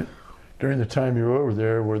 During the time you were over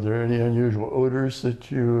there, were there any unusual odors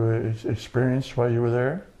that you experienced while you were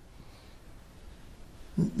there?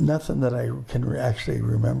 Nothing that I can actually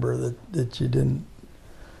remember that you didn't.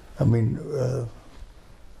 I mean,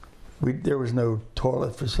 there was no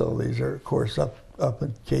toilet facilities, or of course up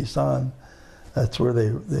in Sanh. That's where they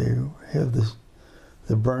have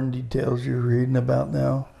the burn details you're reading about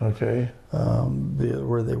now. Okay.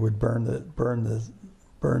 Where they would burn the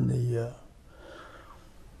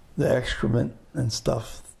excrement and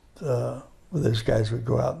stuff. Where those guys would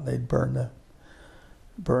go out and they'd burn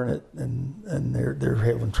it, and they're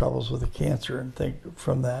having troubles with the cancer and think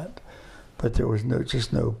from that. But there was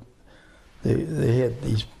no. They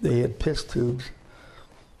had piss tubes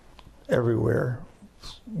everywhere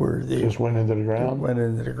where they Just went into the ground? Went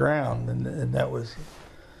into the ground, and it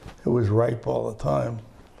was ripe all the time.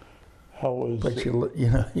 How was But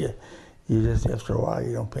you just, after a while,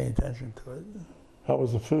 you don't pay attention to it. How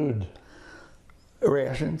was the food?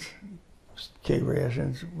 Rations, K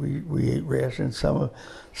rations. We ate rations. Some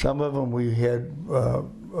of them we had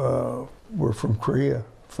were from Korea,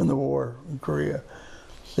 from the war in Korea.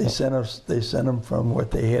 They sent them from what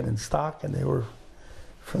they had in stock, and they were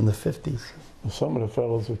from the 50s. Some of the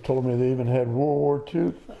fellows have told me they even had World War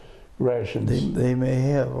II rations. They may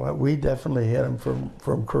have. We definitely had them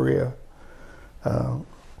from Korea, and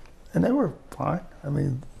they were fine. I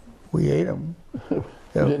mean, we ate them. You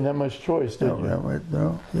didn't have much choice, did you?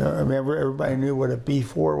 No. Yeah, I remember everybody knew what a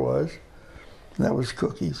B4 was. And that was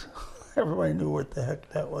cookies. Everybody knew what the heck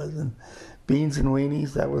that was. And beans and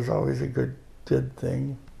weenies, that was always a good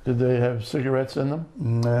thing. Did they have cigarettes in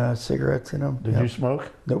them? Cigarettes in them. Did you smoke?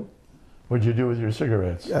 Nope. What'd you do with your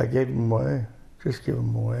cigarettes? I gave them away. Just give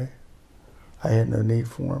them away. I had no need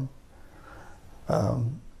for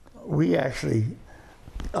them. We actually,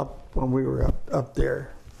 when we were up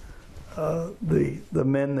there, the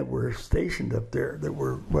men that were stationed up there,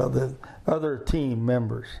 the other team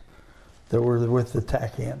members that were with the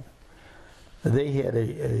TACAN, they had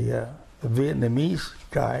a Vietnamese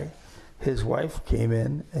guy. His wife came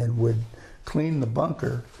in and would clean the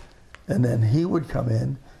bunker, and then he would come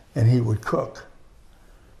in and he would cook,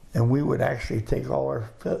 and we would actually take all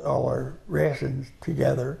our rations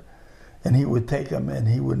together, and he would take them and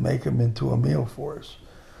he would make them into a meal for us,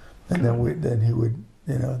 and then he would,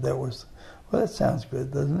 that was, well, that sounds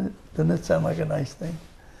good, doesn't it? Doesn't it sound like a nice thing?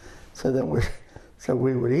 So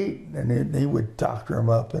we would eat, and then he would doctor them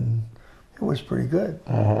up, and it was pretty good.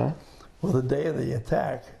 Uh-huh. Well, the day of the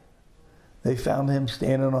attack, they found him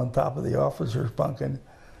standing on top of the officer's bunk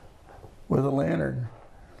with a lantern,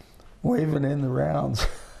 waving in the rounds.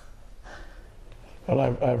 Well,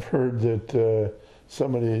 I've heard that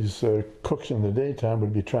some of these cooks in the daytime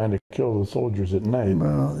would be trying to kill the soldiers at night.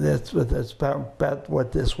 Well, that's about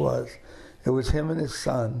what this was. It was him and his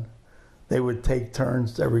son. They would take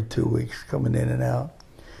turns every 2 weeks coming in and out.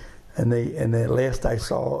 And the last I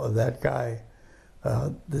saw of that guy,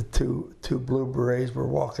 the two blue berets were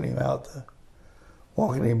walking him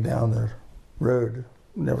down the road.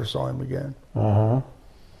 Never saw him again. Uh-huh.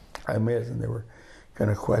 I imagine they were going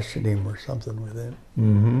to question him or something with it.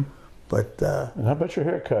 Mm-hmm. But and how about your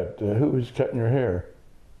haircut? Who was cutting your hair?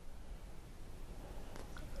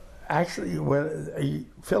 actually, when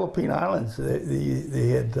Philippine Islands, they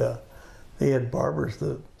had barbers,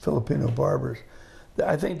 the Filipino barbers.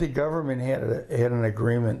 I think the government had an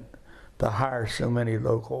agreement to hire so many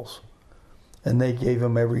locals, and they gave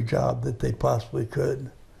them every job that they possibly could.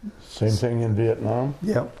 Same thing in Vietnam?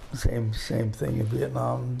 Yep, same thing in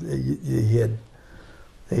Vietnam.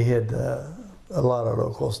 They had a lot of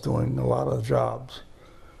locals doing a lot of jobs.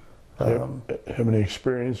 Have any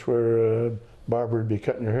experience where a barber would be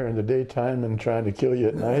cutting your hair in the daytime and trying to kill you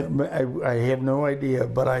at night? I have no idea,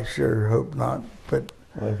 but I sure hope not. But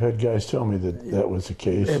I've had guys tell me that was the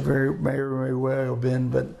case. It may well have been,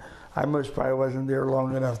 but I most probably wasn't there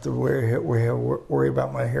long enough to worry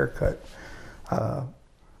about my haircut.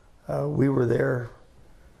 We were there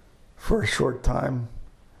for a short time,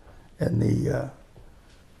 and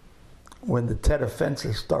when the Tet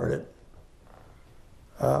Offensive started,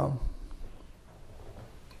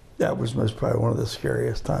 that was most probably one of the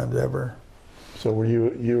scariest times ever. So were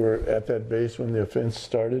you were at that base when the offense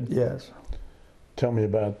started? Yes. Tell me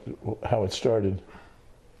about how it started.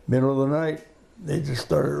 Middle of the night, they just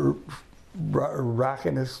started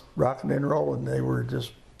rocking and rolling. They were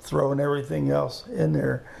just throwing everything else in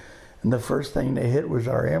there. And the first thing they hit was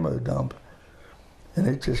our ammo dump. And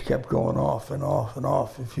it just kept going off and off and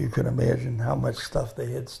off, if you can imagine how much stuff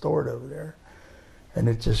they had stored over there. And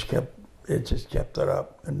it just kept it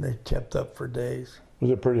up, and they kept up for days. Was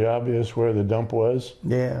it pretty obvious where the dump was?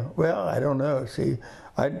 Yeah, well, I don't know. See,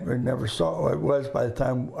 I never saw it was by the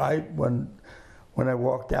time when I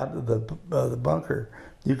walked out of the bunker,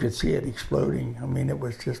 you could see it exploding. I mean, it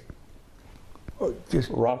was just just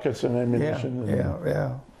rockets and ammunition,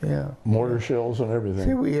 yeah. mortar shells and everything.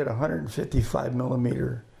 See, we had 155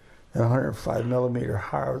 millimeter and 105 millimeter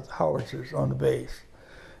howitzers on the base,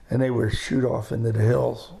 and they would shoot off into the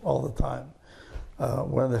hills all the time.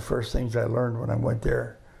 One of the first things I learned when I went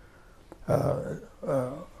there,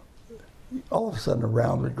 all of a sudden a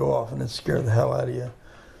round would go off and it'd scare the hell out of you,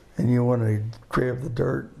 and you wanted to grab the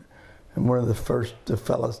dirt. And one of the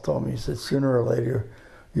fellas told me, he said, sooner or later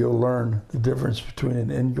you'll learn the difference between an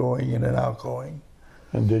ingoing and an outgoing.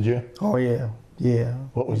 And did you? Oh yeah.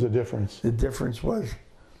 What was the difference? The difference was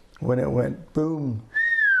when it went boom,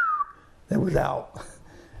 it was out.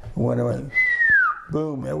 When it went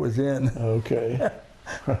boom, it was in. Okay.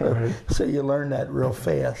 All right. So you learn that real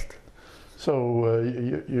fast. So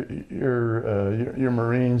your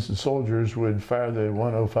Marines and soldiers would fire the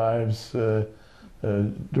 105s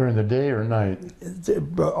during the day or night?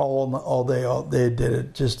 All day, they did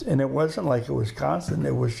it just, and it wasn't like it was constant.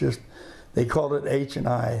 It was just, they called it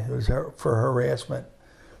H&I. It was for harassment,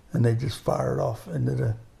 and they just fired off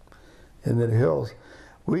into the hills.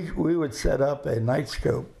 We would set up a night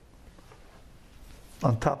scope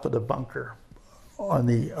on top of the bunker, on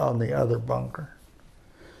the other bunker,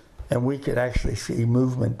 and we could actually see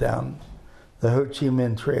movement down the Ho Chi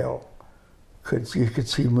Minh Trail. You could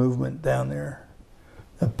see movement down there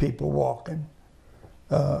of people walking.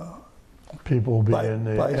 People being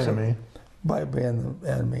the enemy. By being the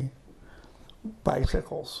enemy.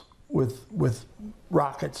 Bicycles with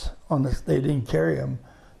rockets on this. They didn't carry them.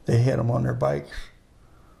 They had them on their bikes,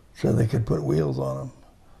 so they could put wheels on them,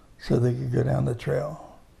 so they could go down the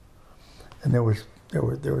trail. And it was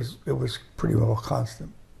pretty well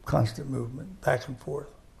constant movement back and forth.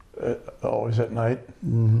 Always at night.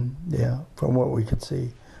 Mm-hmm. Yeah, from what we could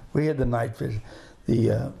see, we had the night vision.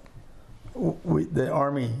 The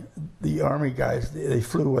army guys, they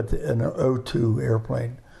flew with an O2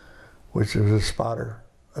 airplane, which was a spotter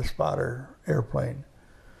airplane.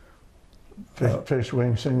 Fixed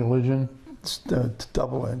wing single engine?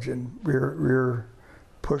 Double engine, rear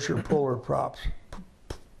pusher puller props,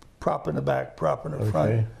 prop in the back, prop in the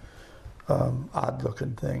front. Odd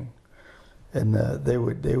looking thing, and they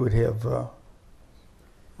would have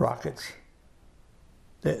rockets.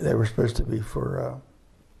 They were supposed to be for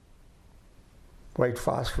white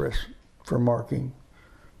phosphorus for marking,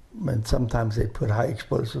 and sometimes they put high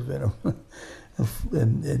explosive in them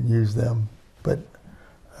and use them. But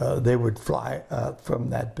they would fly from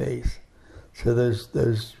that base, so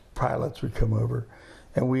those pilots would come over,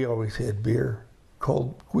 and we always had beer,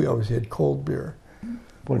 cold. We always had cold beer.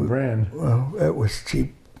 What brand? Well, it was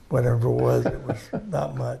cheap. Whatever it was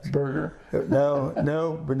not much. Burger? No,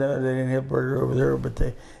 they didn't have burger over there, but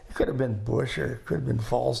it could have been Bush, or it could have been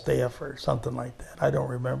Falstaff or something like that. I don't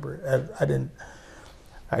remember.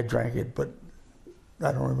 I drank it, but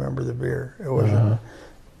I don't remember the beer. It wasn't.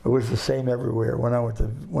 It was the same everywhere. When I went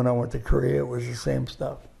to Korea, it was the same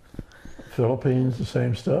stuff. Philippines, the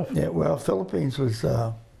same stuff? Yeah, well, Philippines was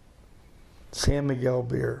San Miguel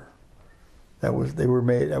beer. That was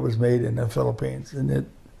made in the Philippines, and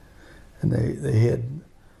they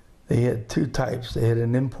had two types. They had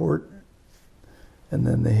an import, and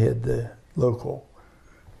then they had the local,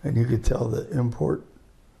 and you could tell the import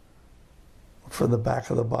from the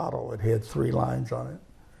back of the bottle. It had 3 lines on it,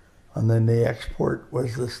 and then the export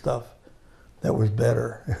was the stuff that was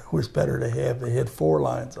better. It was better to have. It had 4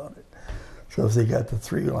 lines on it, so if they got the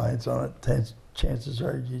 3 lines on it, chances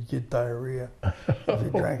are you'd get diarrhea if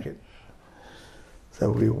you drank it.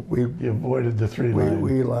 So you avoided the 3 line.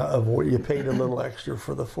 You paid a little extra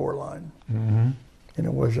for the 4 line, and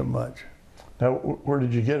it wasn't much. Now, where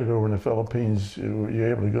did you get it over in the Philippines? Were you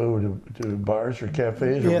able to go to bars or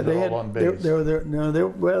cafes, or Yeah, was it all on base? Well,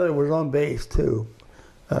 it was on base too,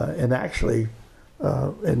 and actually,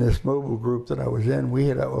 in this mobile group that I was in, we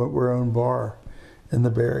had our own bar in the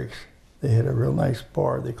barracks. They had a real nice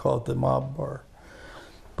bar. They call it the mob bar.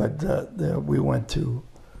 But we went to.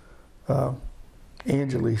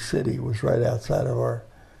 Angeles City was right outside of our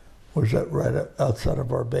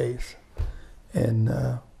base, and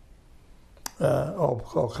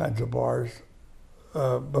all kinds of bars,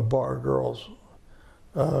 bar girls,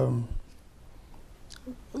 a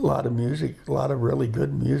lot of music, a lot of really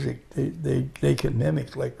good music. They could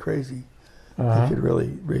mimic like crazy. They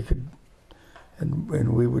could,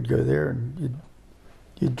 and we would go there and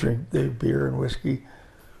you'd drink the beer and whiskey.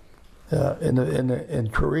 In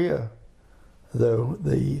Korea, though,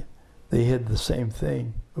 they had the same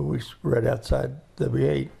thing. It was right outside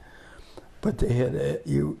W8, but they had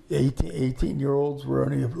 18-year-olds were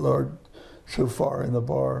only allowed so far in the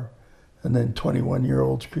bar, and then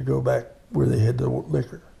 21-year-olds could go back where they had the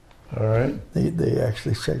liquor. All right. They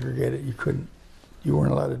actually segregated. You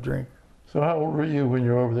weren't allowed to drink. So how old were you when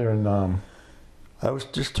you were over there in Nam? I was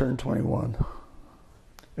just turned 21.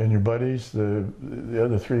 And your buddies, the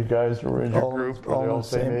other three guys that were in your group, were they all the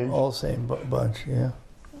same age? All same bunch, yeah.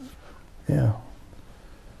 Yeah.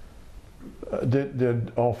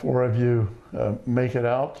 Did all four of you make it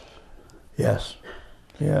out? Yes.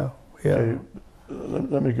 Yeah. Yeah. Okay.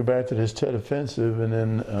 Let me go back to this Tet Offensive, and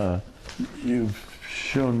then you've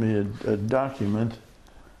shown me a document,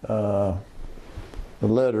 a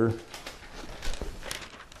letter.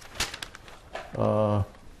 On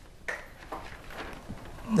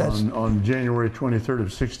January 23rd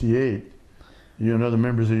of '68, you and other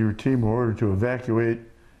members of your team were ordered to evacuate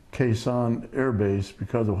Sanh Air Base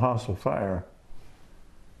because of hostile fire.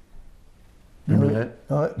 Remember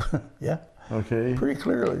that? Yeah. Okay. Pretty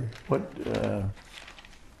clearly. What?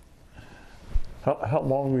 How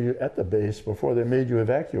long were you at the base before they made you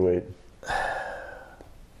evacuate?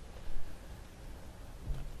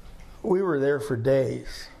 We were there for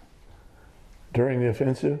days. During the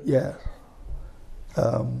offensive? Yes.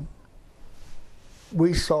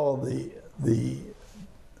 We saw the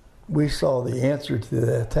answer to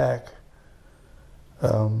the attack.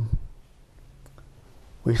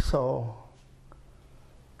 We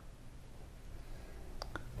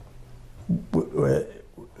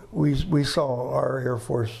saw our Air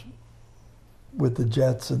Force with the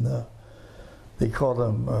jets and they called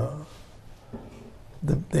them.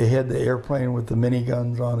 They had the airplane with the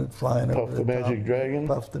miniguns on it flying over the Magic Dragon?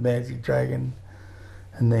 Puff the Magic Dragon.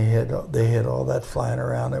 And they had all that flying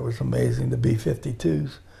around. It was amazing. The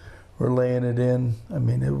B-52s were laying it in. I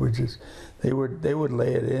mean, it was just, they would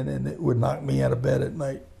lay it in and it would knock me out of bed at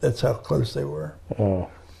night. That's how close they were. Oh.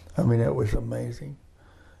 I mean, it was amazing.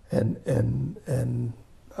 And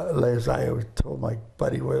as I told my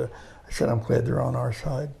buddy, I said, I'm glad they're on our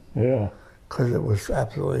side. Yeah. Because it was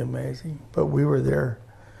absolutely amazing. But we were there,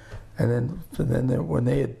 and then when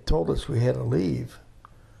they had told us we had to leave,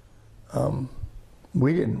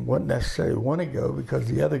 we didn't necessarily want to go because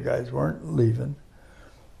the other guys weren't leaving,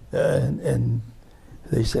 and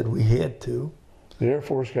they said we had to. The Air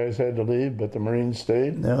Force guys had to leave, but the Marines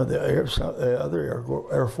stayed? No, the other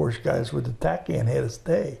Air Force guys with the TACAN had to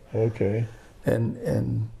stay. Okay.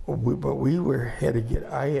 But we had to get.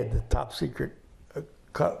 I had the top secret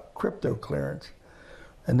crypto clearance,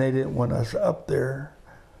 and they didn't want us up there,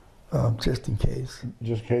 just in case.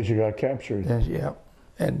 Just in case you got captured. And, yeah,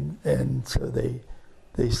 and so they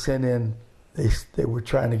sent in. They were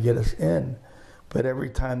trying to get us in, but every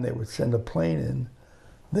time they would send a plane in,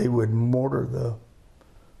 they would mortar the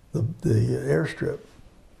airstrip,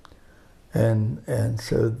 and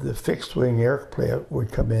so the fixed wing airplane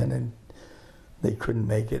would come in and they couldn't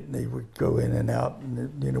make it, and they would go in and out,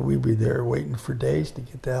 and we'd be there waiting for days to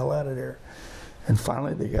get the hell out of there. And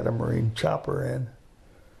finally they got a Marine chopper in,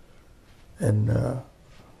 and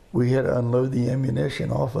we had to unload the ammunition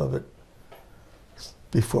off of it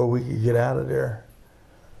before we could get out of there.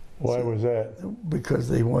 Why was that? Because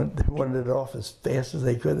they wanted it off as fast as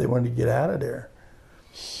they could. They wanted to get out of there.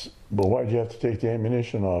 But why'd you have to take the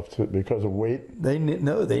ammunition off? Because of weight? They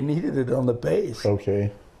needed it on the base.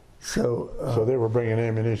 Okay. So they were bringing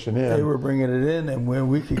ammunition in. They were bringing it in, and when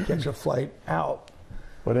we could catch a flight out.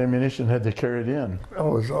 What ammunition had they carried in? It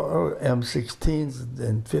was M16s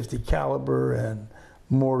and 50 caliber and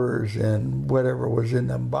mortars and whatever was in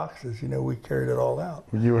them boxes. We carried it all out.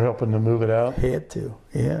 You were helping to move it out? Had to,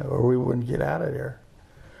 yeah, or we wouldn't get out of there.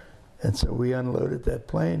 And so we unloaded that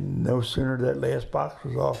plane. No sooner that last box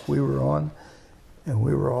was off, we were on, and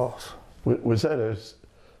we were off. Was that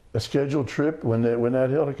a scheduled trip when that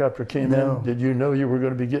helicopter came No. in? Did you know you were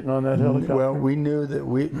going to be getting on that helicopter? Well, we knew that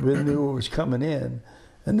we knew it was coming in,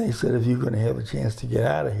 and they said if you're going to have a chance to get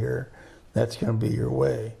out of here, that's going to be your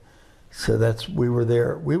way. So we were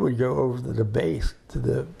there. We would go over to the base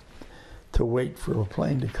to wait for a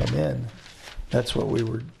plane to come in. That's what we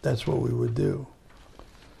would do.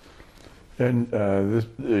 And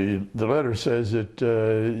the letter says that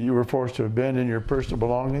you were forced to abandon your personal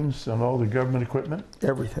belongings and all the government equipment?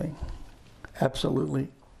 Everything. Absolutely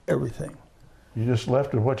everything. You just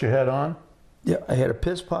left with what you had on? Yeah, I had a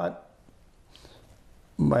piss pot,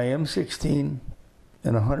 my M16,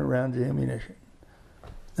 and 100 rounds of ammunition.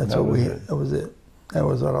 That's what we had. That was it. That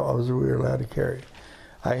was all we were allowed to carry.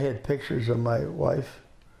 I had pictures of my wife.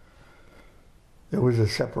 There was a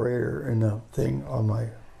separator in the thing on my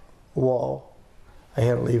wall. I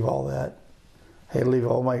had to leave all that. I had to leave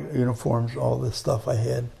all my uniforms, all the stuff I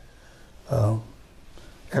had,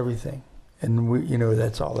 everything. And we,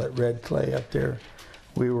 that's all that red clay up there.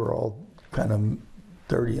 We were all kind of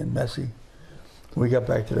dirty and messy. we got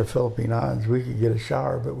back to the Philippine Islands. We could get a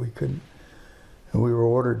shower, but we couldn't. And we were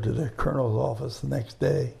ordered to the colonel's office the next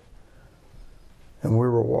day. And we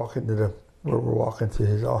were walking to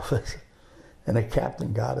his office, and a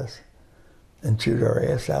captain got us and chewed our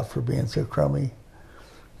ass out for being so crummy,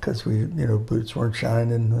 because boots weren't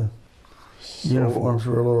shining, the uniforms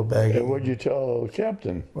were a little baggy. And what'd you tell the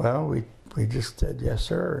captain? Well, we just said yes,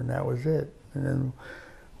 sir, and that was it. And then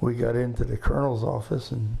we got into the colonel's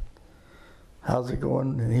office, and how's it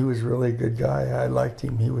going? And he was really a good guy. I liked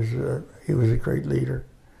him. He was a great leader.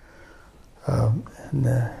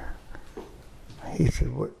 He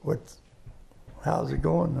said, how's it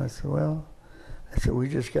going? And I said, we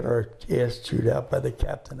just got our ass chewed out by the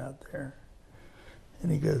captain out there.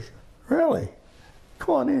 And he goes, really?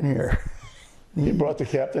 Come on in here. He brought the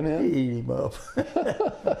captain in? He ate him up.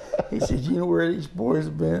 He said, you know where these boys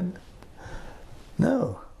have been?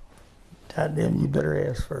 No. Goddamn, you better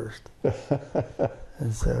ask first.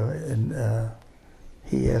 And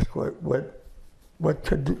he asked, what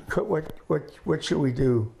should we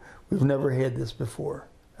do? We've never had this before.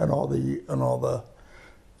 And all the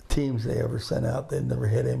teams they ever sent out, they'd never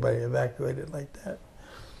had anybody evacuated like that.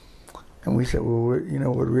 And we said, well, it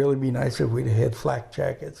would really be nice if we'd had flak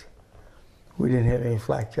jackets. We didn't have any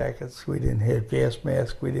flak jackets. We didn't have gas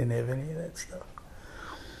masks. We didn't have any of that stuff.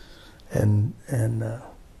 And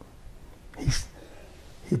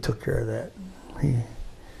he took care of that.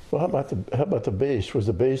 Well, how about the base? Was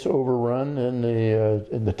the base overrun in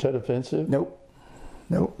the Tet Offensive? Nope.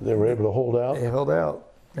 They were able to hold out. They held out.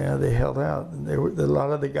 Yeah, they held out. And there were a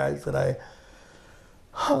lot of the guys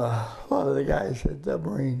at the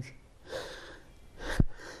Marines.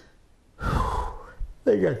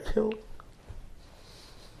 They got killed.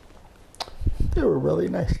 They were really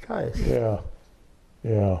nice guys. Yeah.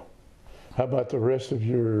 How about the rest of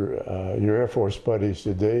your Air Force buddies?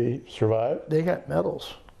 Did they survive? They got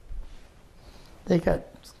medals. They got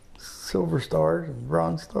silver stars and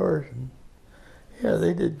bronze stars, and yeah,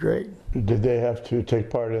 they did great. Did they have to take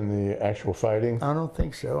part in the actual fighting? I don't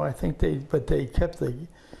think so. I think they kept the.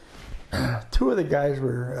 Two of the guys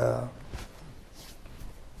were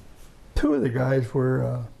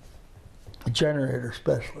generator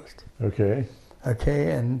specialists. Okay.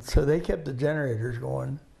 Okay, and so they kept the generators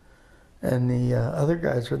going, and the other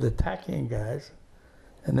guys were the TACAN guys,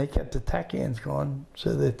 and they kept the TACANs going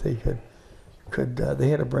so that they could they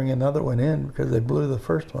had to bring another one in because they blew the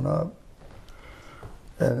first one up.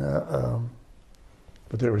 And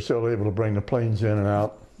but they were still able to bring the planes in and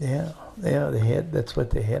out. Yeah, they had. That's what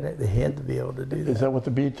they had. They had to be able to do that. Is that what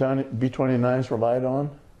the B-29s relied on?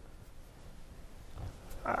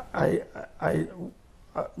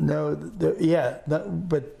 No, but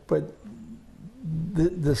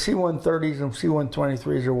the C-130s and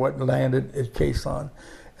C-123s are what landed at Khe Sanh,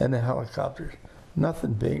 and the helicopters.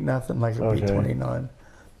 Nothing big, nothing like a B-29,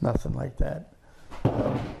 nothing like that.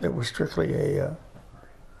 It was strictly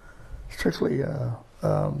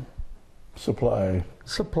supplies,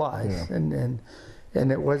 yeah. and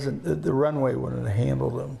it wasn't the runway wouldn't have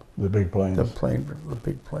handled them. The big planes. The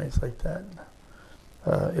big planes like that.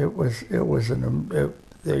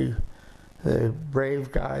 The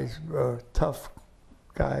brave guys, tough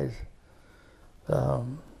guys,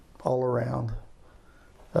 all around.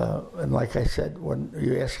 And like I said, when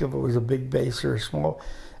you ask if it was a big base or a small,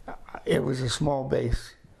 it was a small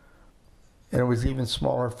base. And it was even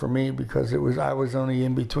smaller for me because I was only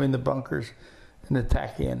in between the bunkers and the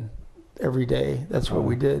TACAN every day. That's what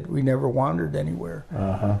we did. We never wandered anywhere.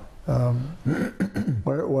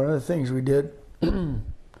 One of the things we did,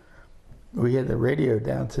 we had the radio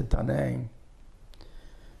down to Da Nang.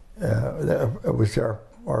 It was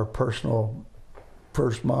our personal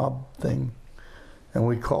first mob thing. And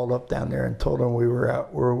we called up down there and told them we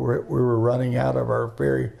were running out of our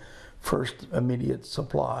very first immediate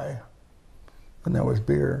supply. And that was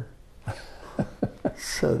beer.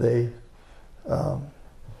 So they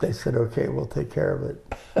said, okay, we'll take care of it.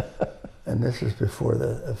 And this is before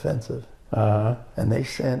the offensive. And they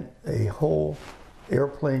sent a whole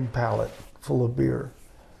airplane pallet full of beer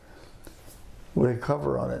with a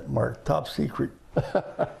cover on it marked top secret.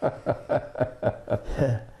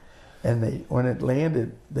 And when it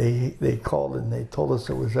landed, they called and they told us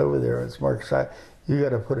it was over there. It's marked, you got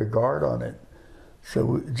to put a guard on it.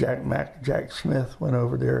 So Jack Smith went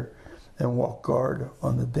over there and walked guard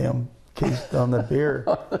on the damn case on the beer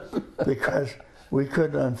because we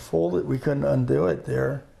couldn't unfold it, we couldn't undo it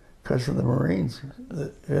there because of the Marines.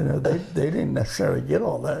 They didn't necessarily get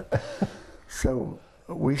all that. So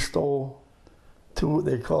we stole two.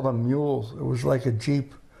 They called them mules. It was like a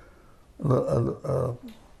Jeep, a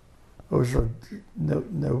It was a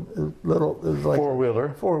little. It was like Four-wheeler.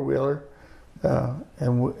 Four-wheeler,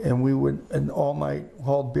 and we would all night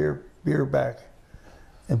haul beer back,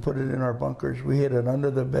 and put it in our bunkers. We had it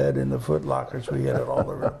under the bed, in the foot lockers. We had it all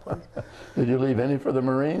over the place. Did you leave any for the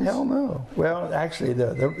Marines? Hell no. Well, actually,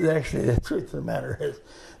 the truth of the matter is,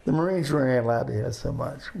 the Marines weren't allowed to have so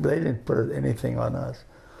much. They didn't put anything on us.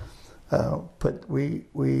 But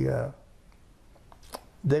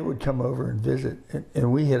they would come over and visit,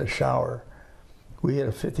 and we had a shower. We had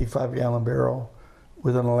a 55-gallon barrel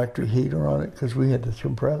with an electric heater on it because we had the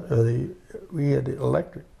compressor. We had the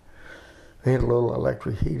electric. We had a little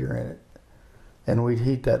electric heater in it, and we'd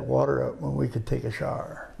heat that water up when we could take a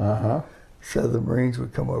shower. So the Marines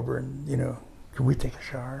would come over and, can we take a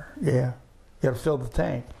shower? Yeah. You got to fill the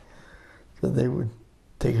tank. So they would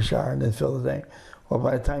take a shower and then fill the tank. Well,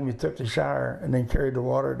 by the time you took the shower and then carried the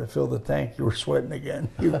water to fill the tank, you were sweating again.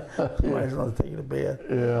 You might as well take it to bed.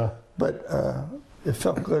 Yeah. But it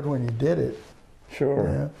felt good when you did it. Sure.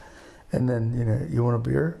 Yeah. And then, you want a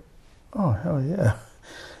beer? Oh, hell yeah.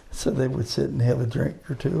 So they would sit and have a drink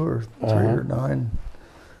or two or three or nine.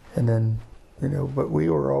 And then, but we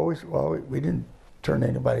were always, we didn't turn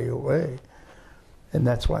anybody away. And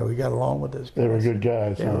that's why we got along with those guys. They were good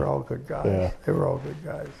guys. They were all good guys. Yeah. They were all good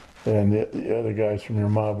guys. And the other guys from your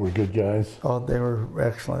mob were good guys? Oh, they were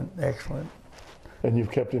excellent, excellent. And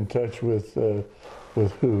you've kept in touch with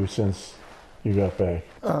who since you got back?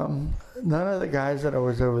 None of the guys that I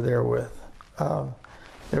was over there with.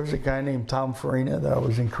 There was a guy named Tom Farina that I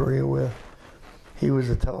was in Korea with. He was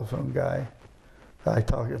a telephone guy.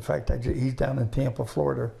 In fact, he's down in Tampa,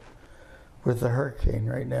 Florida with the hurricane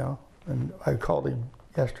right now. And I called him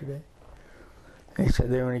yesterday. And he said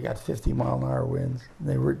they only got 50-mile-an-hour winds. And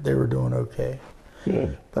they were doing okay.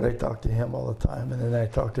 Good. But I talked to him all the time. And then I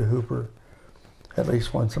talked to Hooper at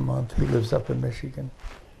least once a month. He lives up in Michigan.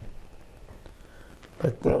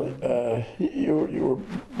 But, you were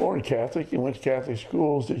born Catholic. You went to Catholic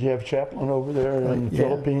schools. Did you have chaplain over there in the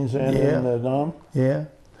Philippines and in Nam? Yeah,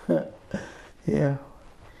 yeah.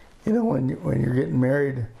 When you're getting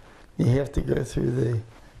married, you have to go through the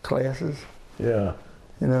classes. Yeah.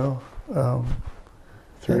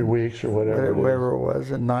 3 weeks or whatever. Whatever it was,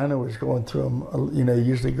 and Nina was going through them.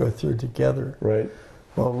 Usually go through together. Right.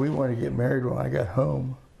 Well, we wanted to get married when I got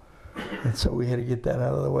home, and so we had to get that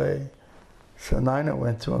out of the way. So Nina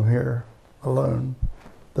went to him here alone,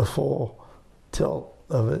 the full tilt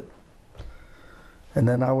of it. And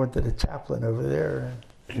then I went to the chaplain over there.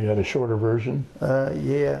 You had a shorter version?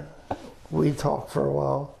 Yeah. We talked for a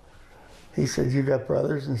while. He said, you got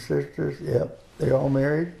brothers and sisters? Yep. They all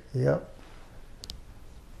married? Yep.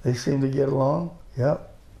 They seem to get along? Yep.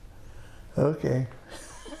 Okay.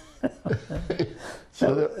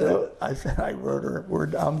 I said, I wrote her,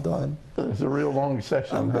 I'm done. It's a real long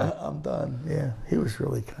session. I'm done, yeah. He was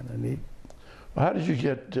really kind of neat. Well, how did you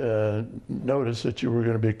get notice that you were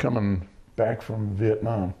going to be coming back from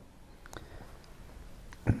Vietnam?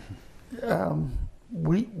 Because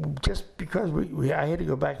I had to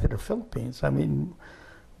go back to the Philippines. I mean,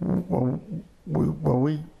 when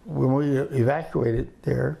we evacuated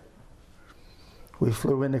there, we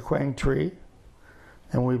flew into Quang Tri,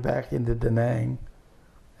 and we back into Da Nang,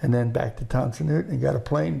 and then back to Tan Son Nhut, and got a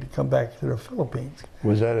plane to come back to the Philippines.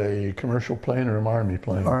 Was that a commercial plane or an Army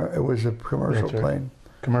plane? It was a commercial plane.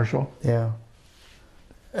 Commercial? Yeah.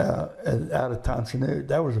 Out of Tan Son Nhut.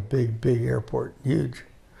 That was a big, big airport, huge.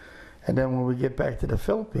 And then when we get back to the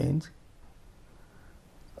Philippines,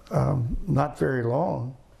 not very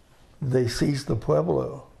long, they seized the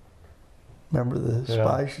Pueblo. Remember the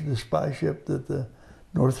spy ship that the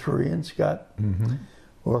North Koreans got? Mm-hmm.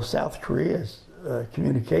 Well, South Korea's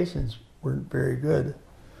communications weren't very good.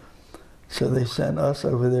 So they sent us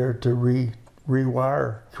over there to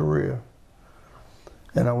rewire Korea.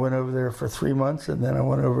 And I went over there for 3 months, and then I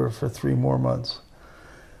went over for 3 more months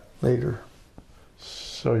later.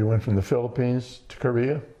 So you went from the Philippines to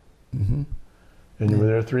Korea? Mm-hmm. And you were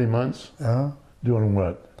there 3 months? Uh-huh. Doing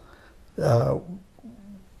what?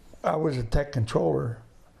 I was a tech controller.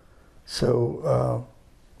 So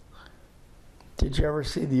did you ever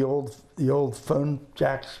see the old phone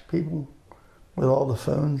jacks people with all the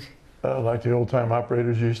phones? Like the old-time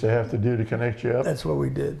operators used to have to do to connect you up? That's what we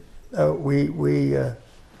did. We went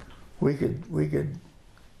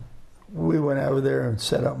over there and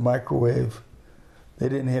set up microwave. They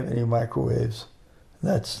didn't have any microwaves.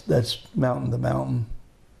 That's mountain to mountain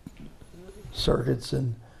circuits,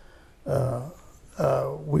 and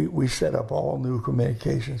we set up all new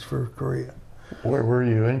communications for Korea. Where were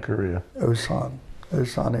you in Korea? Osan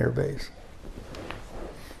Air Base.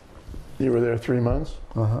 You were there 3 months?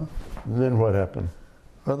 Uh-huh. Then what happened?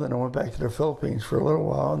 Well, then I went back to the Philippines for a little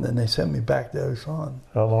while, and then they sent me back to Osan.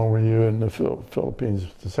 How long were you in the Philippines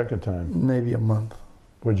the second time? Maybe a month.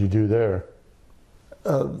 What'd you do there?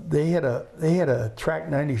 They had a Track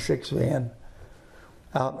 96 van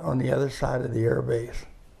out on the other side of the air base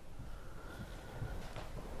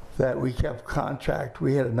that we kept contract.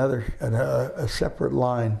 We had a separate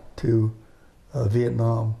line to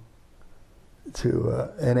Vietnam, to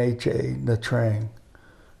NHA Nha Trang.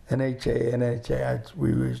 NHA,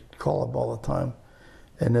 we would call them all the time.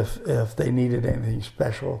 And if they needed anything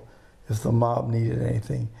special, if the mob needed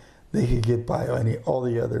anything, they could get by all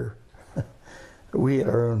the other. We had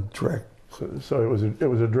our own direct. So it was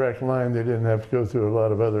a direct line. They didn't have to go through a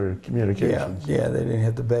lot of other communications. Yeah, they didn't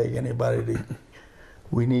have to beg anybody to.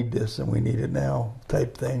 We need this and we need it now,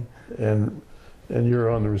 type thing. And you're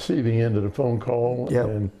on the receiving end of the phone call. Yep,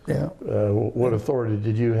 And yeah. what authority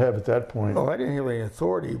did you have at that point? Oh, I didn't have any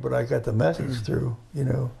authority, but I got the message through. You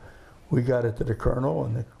know, we got it to the colonel,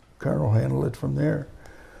 and the colonel handled it from there.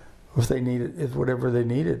 If they needed, if whatever they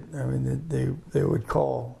needed, I mean, they would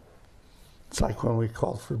call. It's like when we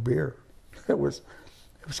called for beer. It was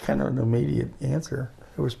kind of an immediate answer.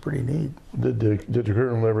 It was pretty neat. Did the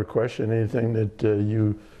colonel ever question anything that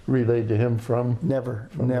you relayed to him from? Never.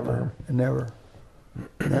 I mean,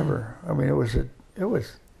 it wasn't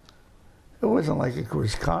like it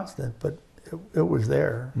was constant, but it was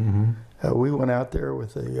there. Mm-hmm. We went out there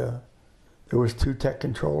with there was 2 tech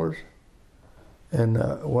controllers and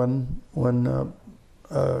one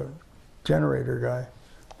generator guy.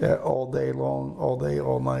 All day long,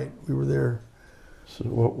 all night. We were there. So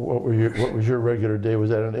what was your regular day? Was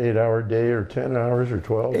that an 8-hour day or 10 hours or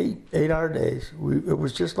 12? 8-hour days. It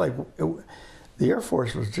was just like the Air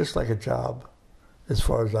Force was just like a job, as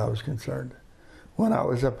far as I was concerned. When I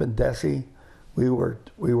was up in Desi, we worked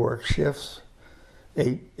shifts.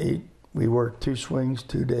 We worked 2 swings,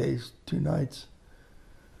 2 days, 2 nights,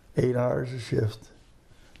 8 hours a shift,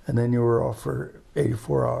 and then you were off for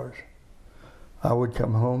 84 hours. I would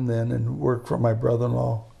come home then and work for my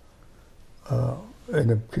brother-in-law in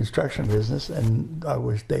the construction business, and I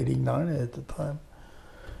was dating Nina at the time.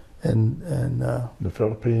 And the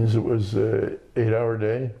Philippines, it was an 8-hour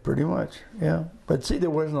day? Pretty much, yeah. But see, there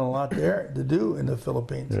wasn't a lot there to do in the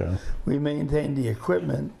Philippines. Yeah. We maintained the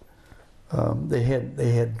equipment. They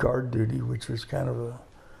had guard duty, which was kind of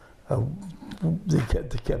they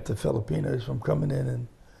kept the Filipinos from coming in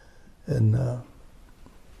and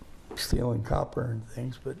stealing copper and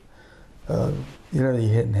things, but you know, you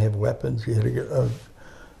didn't have weapons. You had to get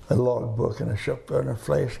a log book and a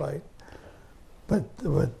flashlight, but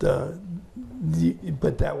that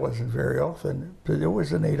wasn't very often. But it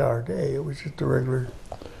was an 8-hour day. It was just a regular.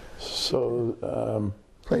 So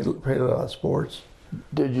played a lot of sports.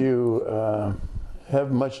 did you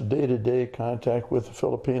have much day-to-day contact with the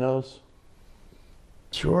Filipinos?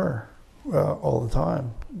 Sure, all the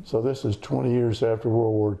time. So this is 20 years after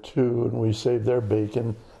World War II, and we saved their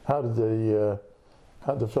bacon. How did the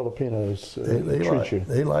Filipinos treat you?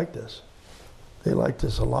 They liked us. They liked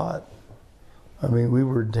us a lot. I mean, we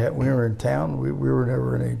were in town. We were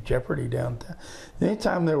never in any jeopardy downtown. The only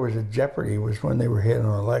time there was a jeopardy was when they were heading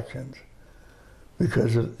on elections,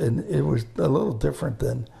 because it was a little different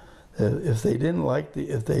than if they didn't like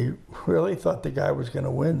if they really thought the guy was going to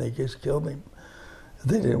win, they just killed him. If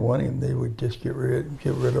they didn't want him, they would just get rid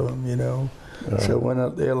of him, you know. So when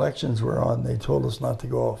the elections were on, they told us not to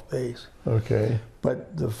go off base. Okay.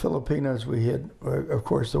 But the Filipinos we had, of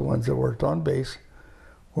course, the ones that worked on base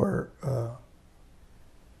were,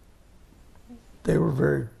 they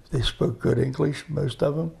spoke good English, most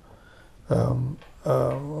of them.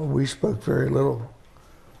 We spoke very little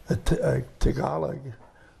Tagalog.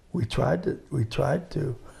 We tried to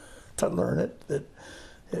learn it, but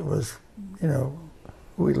it was, you know,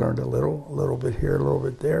 we learned a little bit here, a little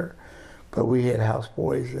bit there, but we had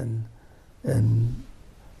houseboys and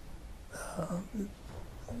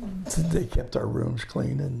they kept our rooms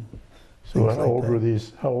clean and So things how like old that. were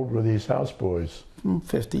these? How old were these houseboys?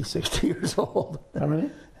 50, 60 years old. How many?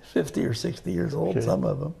 50 or 60 years old. Okay. Some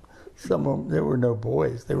of them. There were no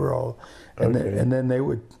boys. They were all, and then they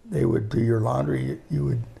would do your laundry.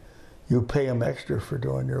 You would pay them extra for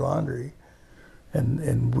doing your laundry.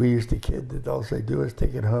 And we used to kid that all they do is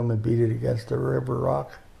take it home and beat it against the river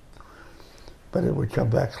rock. But it would come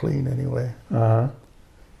back clean anyway. Uh-huh.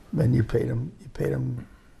 And you paid them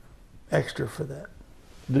extra for that.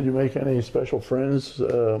 Did you make any special friends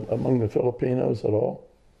among the Filipinos at all?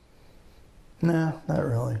 No, not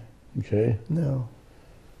really. Okay. No.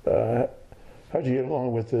 How'd you get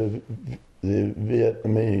along with the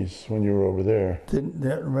Vietnamese when you were over there?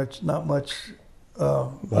 Not much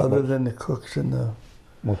other than the cooks and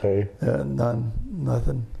Okay.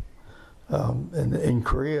 Nothing. And in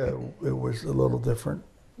Korea, it was a little different.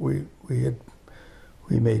 We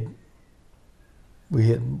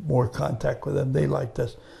had more contact with them. They liked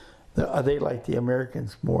us. They liked the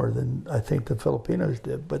Americans more than I think the Filipinos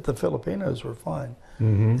did. But the Filipinos were fine.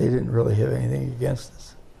 Mm-hmm. They didn't really have anything against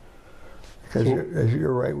us. Because as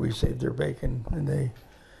you're right, we saved their bacon, and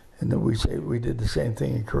then we did the same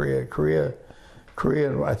thing in Korea. Korea,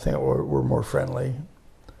 I think were more friendly.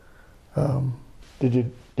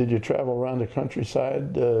 Did you travel around the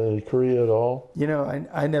countryside, Korea at all? You know,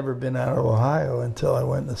 I never been out of Ohio until I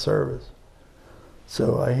went in the service,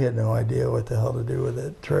 so I had no idea what the hell to do with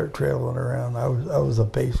it. Traveling around, I was a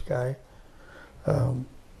base guy.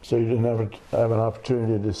 So you didn't have an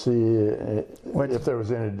opportunity to see if there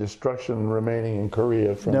was any destruction remaining in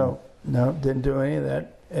Korea from... No, didn't do any of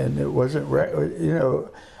that, and it wasn't. You know,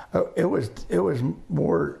 it was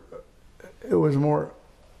more.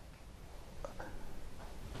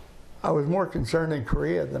 I was more concerned in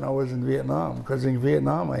Korea than I was in Vietnam, because in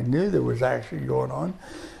Vietnam I knew there was action going on.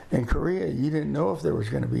 In Korea, you didn't know if there was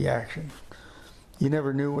going to be action. You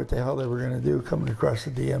never knew what the hell they were going to do coming across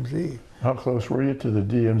the DMZ. How close were you to the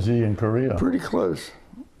DMZ in Korea? Pretty close.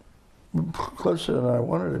 Closer than I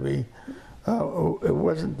wanted to be. It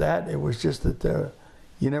wasn't that. It was just that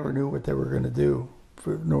you never knew what they were going to do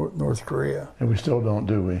for North Korea. And we still don't,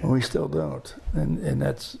 do we? And we still don't. And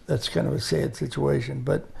that's kind of a sad situation.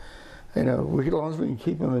 But, you know, as long as we can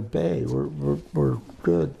keep them at bay, we're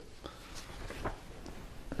good.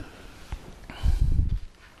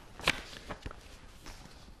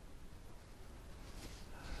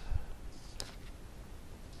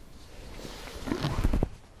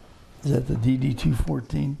 Is that the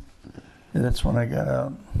DD-214? Yeah, that's when I got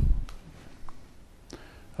out.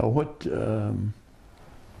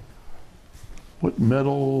 What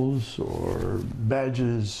medals or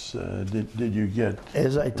badges did you get?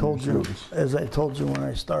 As I told you when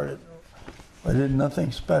I started, I did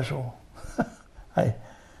nothing special. I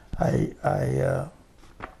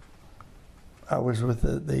was with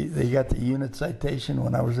they got the unit citation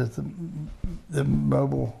when I was at the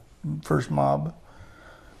mobile first mob,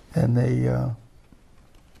 and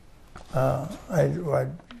I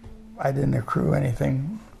didn't accrue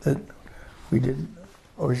anything that we didn't.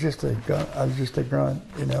 I was just a grunt,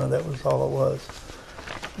 you know. That was all it was.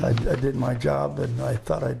 I did my job, and I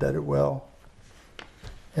thought I did it well.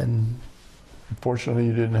 And fortunately,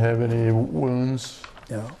 you didn't have any wounds.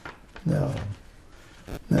 No.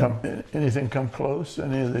 Anything come close?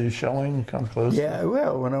 Any of the shelling come close? Yeah.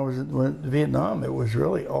 Well, when I was in Vietnam, it was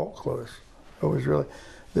really all close. It was really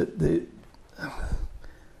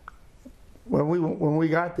when we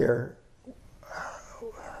got there.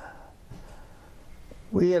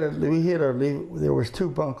 There was two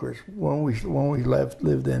bunkers. One we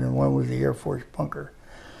lived in, and one was the Air Force bunker.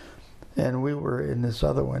 And we were in this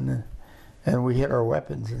other one, and we hid our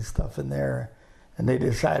weapons and stuff in there. And they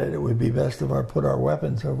decided it would be best if I put our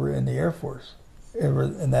weapons over in the Air Force,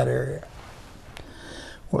 in that area.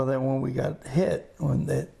 Well, then when we got hit, when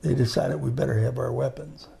they decided we better have our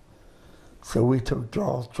weapons. So we took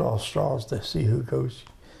draw straws to see who goes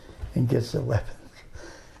and gets the weapons.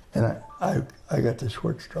 And I got the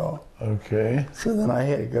short straw. Okay. So then I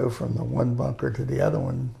had to go from the one bunker to the other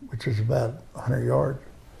one, which is about 100 yards.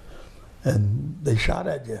 And they shot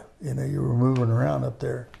at you. You know, you were moving around up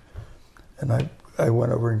there. And I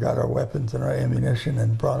went over and got our weapons and our ammunition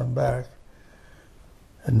and brought them back.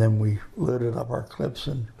 And then we loaded up our clips,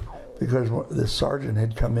 and because the sergeant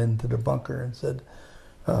had come into the bunker and said,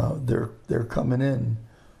 they're coming in.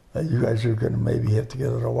 You guys are going to maybe have to get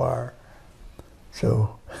on a wire.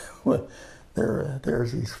 So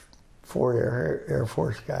there's these four Air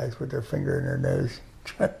Force guys with their finger in their nose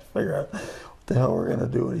trying to figure out what the hell we're going to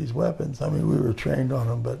do with these weapons. I mean, we were trained on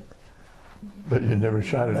them, but you never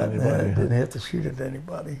shot at anybody. Didn't have to shoot at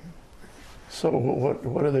anybody. So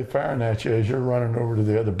what are they firing at you as you're running over to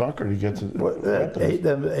the other bunker to get to the weapons?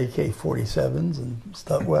 Them AK-47s and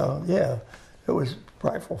stuff. Well, yeah, it was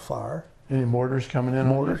rifle fire. Any mortars coming in?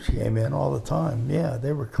 Mortars came in all the time. Yeah,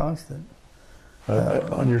 they were constant.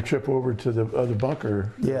 On your trip over to the other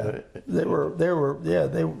bunker. Yeah, they were. Yeah,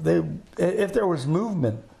 they. If there was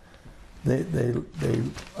movement, they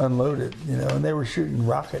unloaded. You know, and they were shooting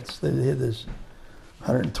rockets. They had this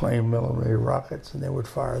 120 millimeter rockets, and they would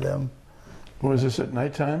fire them. Was this at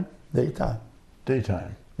nighttime? Daytime.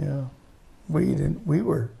 Daytime. Yeah, we didn't. We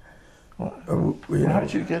were. How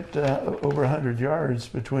did you get over 100 yards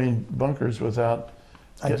between bunkers without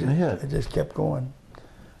getting hit? I just kept going.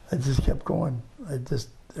 I knew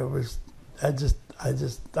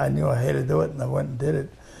I had to do it, and I went and did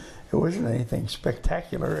it. it wasn't anything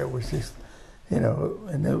spectacular. It was just, you know,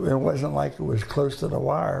 and it wasn't like it was close to the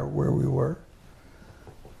wire where we were.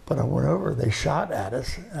 But I went over, they shot at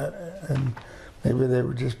us, and maybe they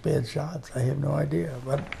were just bad shots. I have no idea,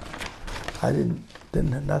 but I didn't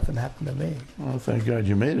nothing happened to me. Well, thank God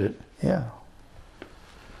you made it. Yeah.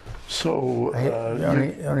 So I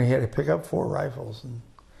only had to pick up 4 rifles and,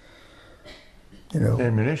 you know.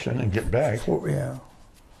 Ammunition and get back. Yeah.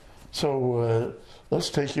 So let's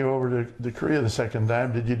take you over to Korea the second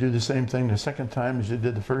time. Did you do the same thing the second time as you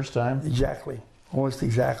did the first time? Exactly. Almost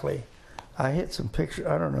exactly. I had some pictures.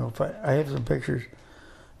 I don't know if I have some pictures.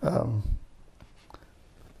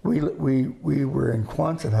 We were in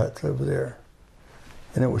Quonset huts over there,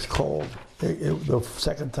 and it was cold. The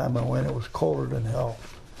second time I went, it was colder than hell.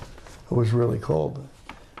 It was really cold.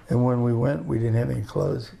 And when we went, we didn't have any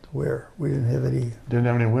clothes to wear. We didn't have any. Didn't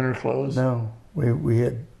have any winter clothes? No. We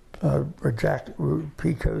had our jacket,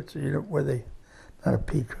 pea coats, you know, where they, not a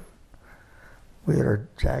pea coat. We had our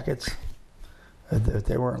jackets.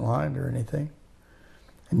 They weren't lined or anything.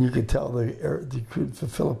 And you could tell the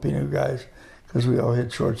Filipino guys, because we all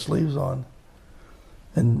had short sleeves on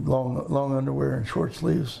and long underwear and short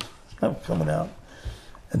sleeves coming out.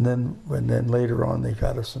 And then later on they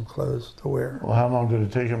got us some clothes to wear. Well, how long did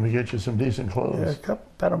it take them to get you some decent clothes? Yeah,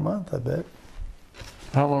 about a month, I bet.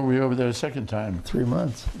 How long were you over there the second time? 3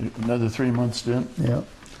 months. Another 3 month stint? Yeah.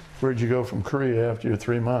 Where'd you go from Korea after your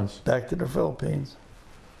 3 months? Back to the Philippines.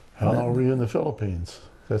 How long were you in the Philippines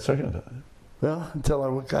that second time? Well, until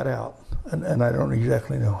I got out, and I don't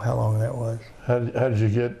exactly know how long that was. How did you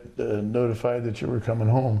get notified that you were coming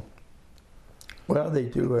home? Well, they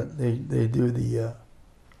do the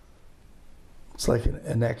it's like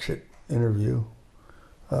an exit interview.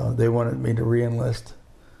 They wanted me to re-enlist.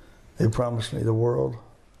 They promised me the world.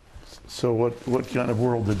 So what kind of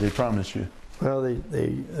world did they promise you? Well,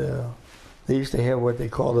 they used to have what they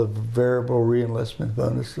called a variable re-enlistment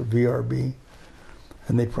bonus, a VRB.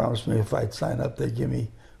 And they promised me if I'd sign up, they'd give me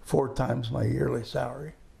 4 times my yearly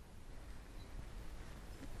salary.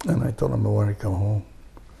 And I told them I wanted to come home,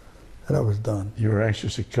 that I was done. You were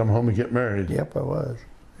anxious to come home and get married. Yep, I was,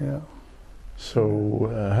 yeah. So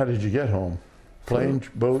how did you get home? Plane,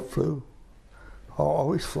 boat? Flew.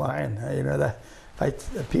 Always flying. You know, that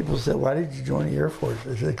people said, why did you join the Air Force?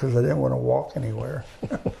 I said, because I didn't want to walk anywhere.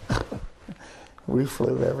 We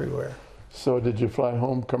flew everywhere. So did you fly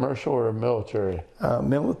home commercial or military?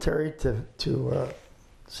 Military to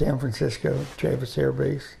San Francisco, Travis Air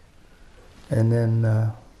Base, and then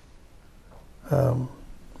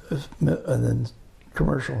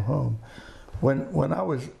commercial home. When I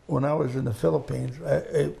was in the Philippines,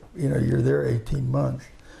 you know, you're there 18 months.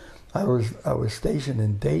 I was stationed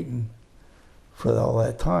in Dayton for all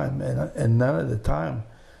that time, and none of the time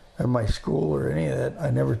in my school or any of that, I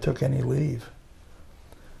never took any leave.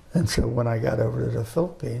 And so when I got over to the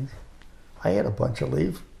Philippines, I had a bunch of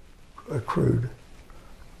leave accrued.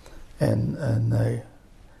 And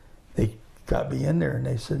they got me in there and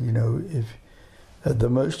they said, you know, if the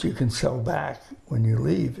most you can sell back when you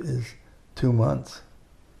leave is 2 months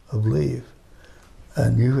of leave.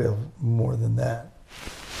 And you have more than that.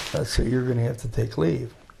 So you're going to have to take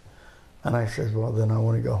leave. And I said, well, then I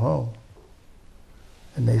want to go home.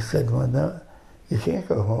 And they said, well, no, you can't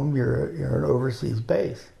go home. You're an overseas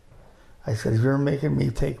base. I said, if you're making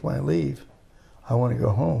me take my leave, I want to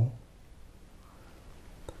go home.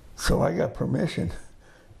 So I got permission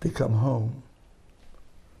to come home,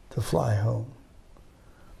 to fly home.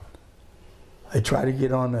 I tried to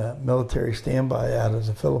get on a military standby out of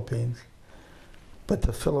the Philippines, but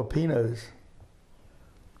the Filipinos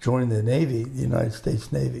joined the Navy, the United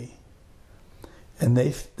States Navy, and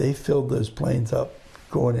they filled those planes up,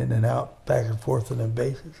 going in and out, back and forth on them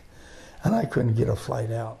bases, and I couldn't get a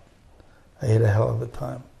flight out. I had a hell of a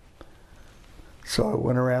time. So I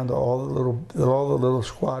went around to all the little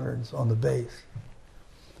squadrons on the base,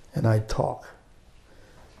 and I'd talk,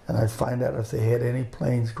 and I'd find out if they had any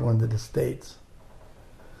planes going to the States.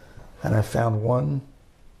 And I found one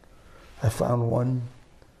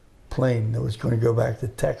plane that was going to go back to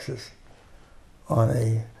Texas on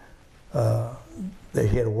they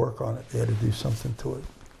had to work on it. They had to do something to it.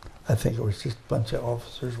 I think it was just a bunch of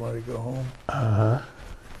officers wanted to go home. Uh-huh.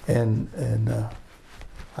 And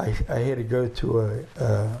I had to go to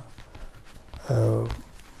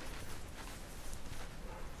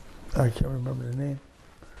I can't remember the name,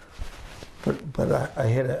 but I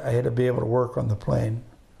had to be able to work on the plane.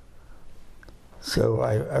 So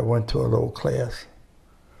I went to a little class,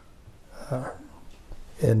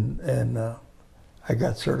 and I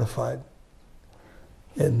got certified,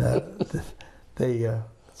 and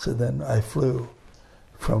so then I flew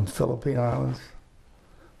from Philippine Islands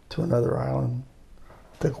to another island,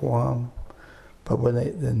 to Guam. But when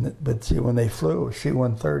they flew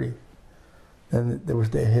C-130, then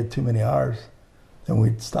they had too many hours, then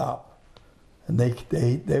we'd stop, and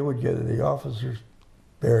they would go to the officers'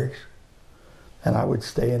 barracks, and I would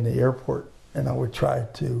stay in the airport, and I would try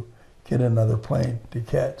to get another plane to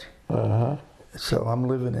catch. So I'm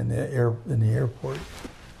living in the airport.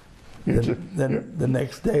 Then the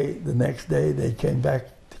next day they came back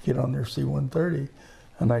to get on their C-130,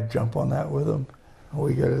 and I'd jump on that with them, and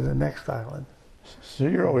we go to the next island. So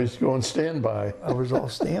you're always going standby. I was all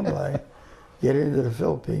standby. Get into the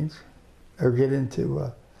Philippines, or get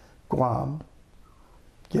into Guam,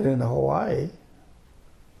 get into Hawaii,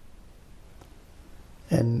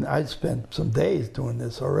 and I'd spent some days doing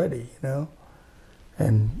this already, you know,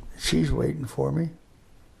 and she's waiting for me.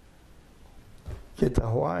 Get to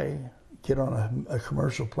Hawaii, get on a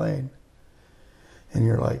commercial plane, and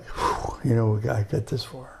you're like, you know, I got this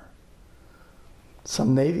far.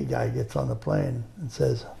 Some Navy guy gets on the plane and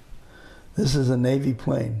says, "This is a Navy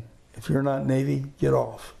plane. If you're not Navy, get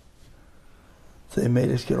off." So they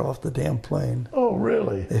made us get off the damn plane. Oh,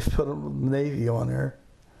 really? They put a Navy on there,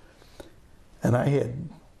 and I had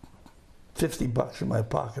 $50 in my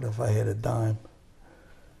pocket if I had a dime,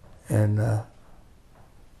 and I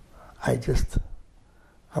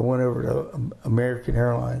went over to American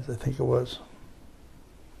Airlines, I think it was.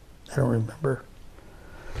 I don't remember.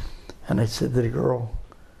 And I said to the girl,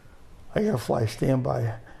 "I gotta fly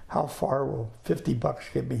standby. How far will $50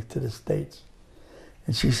 get me to the States?"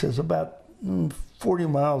 And she says, "About 40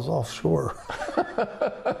 miles offshore."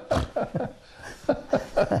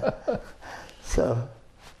 So,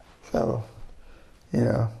 you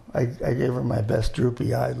know, I gave her my best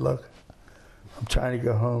droopy-eyed look. I'm trying to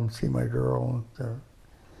go home, see my girl.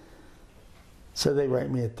 So they write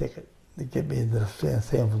me a ticket to get me into San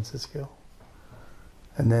Francisco.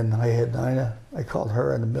 And then I had Nina. I called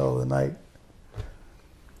her in the middle of the night.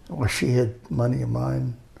 Well, she had money of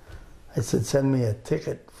mine. I said, "Send me a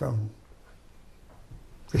ticket from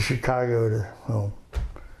Chicago to home."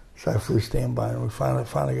 So I flew standby, and we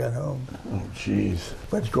finally got home. Oh, jeez.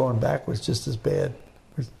 But going back was just as bad.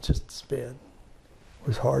 It was just as bad. It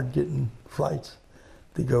was hard getting flights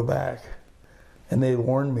to go back. And they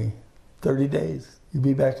warned me, 30 days. You'll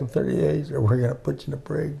be back in 30 days, or we're going to put you in a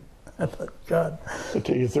brig. I thought, God. It'll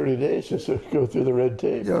take you 30 days just to go through the red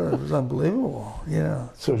tape. You know, it was unbelievable, you know.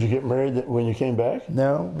 So did you get married when you came back?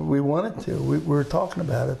 No, we wanted to. We were talking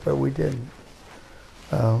about it, but we didn't.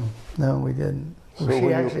 No, we didn't. So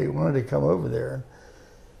she actually wanted to come over there,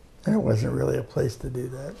 and it wasn't really a place to do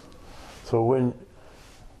that. So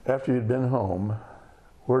after you'd been home,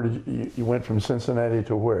 where did you went from Cincinnati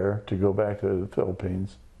to where to go back to the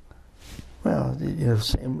Philippines? Well, you know,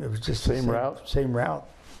 it was just same route? Same route.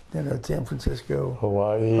 You know, San Francisco,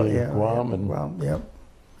 Hawaii, Guam, and Guam. Yep,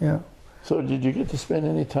 yeah. So did you get to spend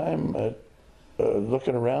any time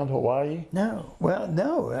looking around Hawaii? No. Well,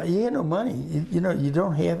 no. You had no money. You know, you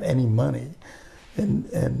don't have any money,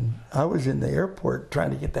 and I was in the airport trying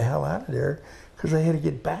to get the hell out of there because I had to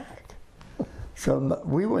get back. So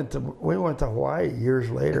we went to Hawaii years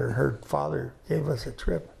later. Her father gave us a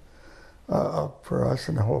trip for us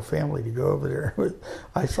and the whole family to go over there.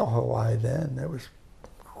 I saw Hawaii then. It was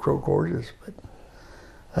gorgeous, but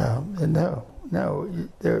and no,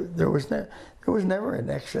 there was never an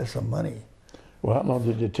excess of money. Well, how long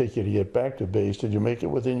did it take you to get back to base? Did you make it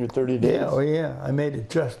within your 30 days? Yeah, oh yeah, I made it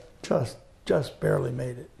just barely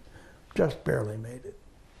made it, just barely made it.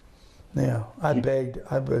 Yeah, I begged.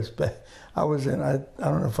 I was in. I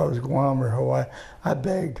don't know if I was Guam or Hawaii. I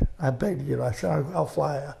begged to get. I said, I'll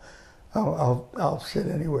fly. I'll sit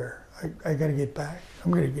anywhere. I got to get back.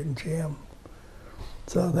 I'm going to get in jam.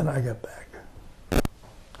 So then I got back.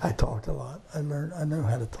 I talked a lot. I know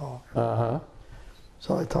how to talk.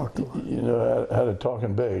 So I talked a lot. You know how to talk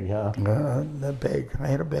and beg, huh? I beg. I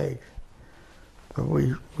had to beg. But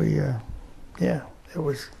yeah, it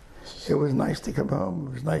was nice to come home.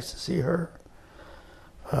 It was nice to see her.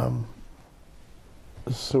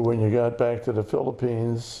 So when you got back to the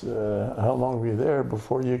Philippines, how long were you there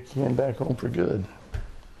before you came back home for good?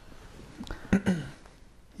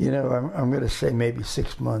 You know, I'm going to say maybe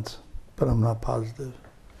 6 months, but I'm not positive.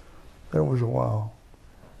 But it was a while.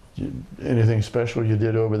 Anything special you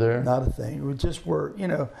did over there? Not a thing. We just were, you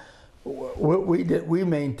know, what we did, we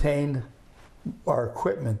maintained our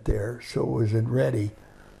equipment there so it was ready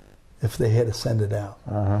if they had to send it out.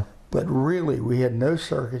 But really, we had no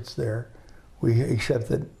circuits there, except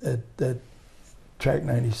at Track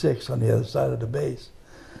 96 on the other side of the base.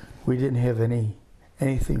 We didn't have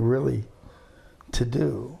anything really to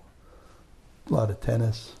do. lot of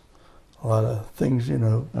tennis, a lot of things, you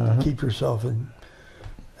know, to keep yourself in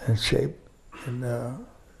shape. And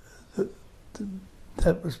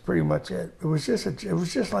that was pretty much it. It was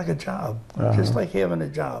just like a job, just like having a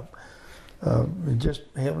job, just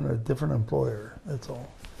having a different employer. That's all.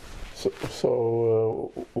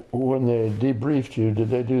 So when they debriefed you, did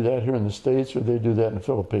they do that here in the States, or did they do that in the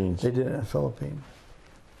Philippines? They did it in the Philippines.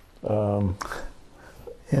 Um,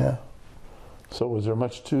 Yeah. So was there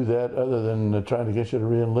much to that other than trying to get you to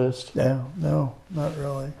re-enlist? Yeah. No, not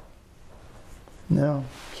really. No.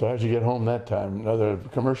 So how'd you get home that time? Another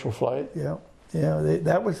commercial flight? Yeah. Yeah.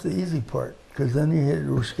 That was the easy part, because then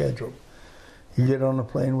you were scheduled. You get on a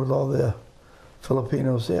plane with all the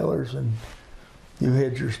Filipino sailors, and you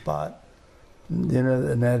hid your spot. You know,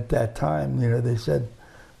 and at that time, you know, they said,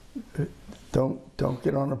 don't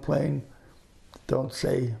get on a plane. Don't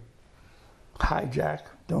say hijack.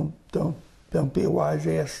 Don't be a wise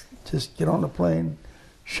ass. Just get on the plane,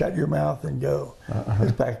 shut your mouth, and go.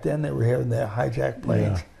 Because back then they were having the hijack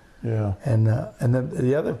planes. Yeah. And then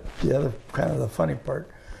the other kind of the funny part,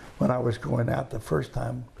 when I was going out the first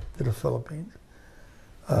time to the Philippines,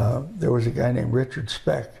 there was a guy named Richard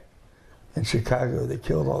Specht in Chicago that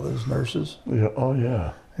killed all those nurses. Yeah. Oh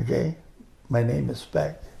yeah. Okay, my name is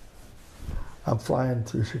Specht. I'm flying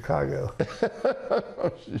through Chicago.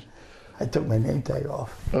 I took my name tag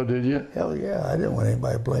off. Oh, did you? Hell yeah, I didn't want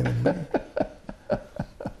anybody blaming me.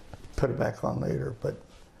 Put it back on later, but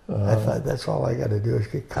I thought that's all I got to do is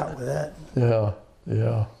get caught with that. Yeah.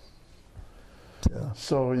 Yeah.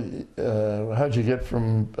 So, So how'd you get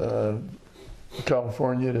from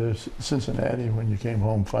California to Cincinnati when you came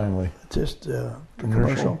home finally? just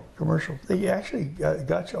Commercial? commercial. They actually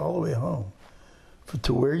got you all the way home.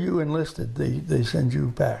 To where you enlisted, they send you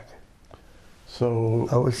back. So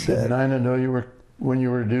I was did sad. Nina know when you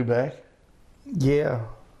were due back? Yeah.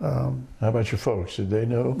 How about your folks? Did they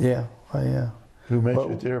know? Yeah. Who met Well,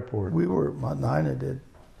 you at the airport? Nina did.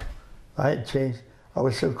 I had changed. I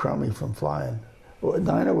was so crummy from flying. Well,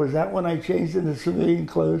 Nina, was that when I changed into civilian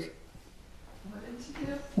clothes? What did you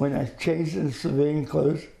do? When I changed into civilian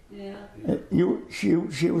clothes? Yeah. She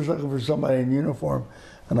was looking for somebody in uniform,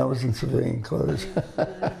 and I was in civilian clothes.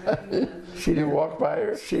 She You didn't walk by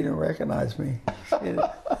her? She didn't recognize me.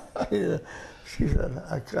 She said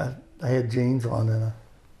I had jeans on and a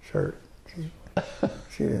shirt.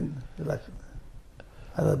 She didn't. Like,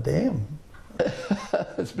 I thought, damn,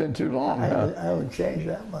 It's been too long, I huh? haven't changed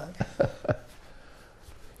that much.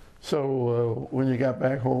 So when you got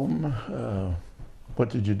back home, what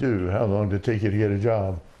did you do? How long did it take you to get a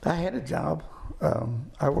job? I had a job.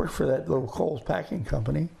 I worked for that little Kohl's packing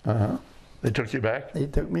company. They took you back? They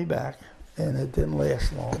took me back, and it didn't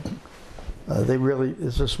last long.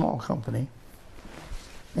 It's a small company,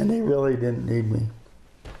 and they really didn't need me.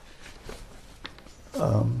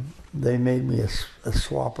 They made me a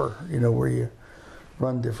swapper, you know, where you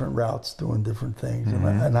run different routes, doing different things.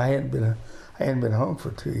 And I hadn't been home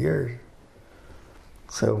for 2 years.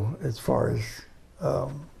 So as far as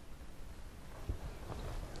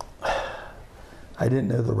I didn't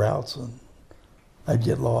know the routes, and I'd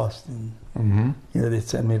get lost, and you know, they'd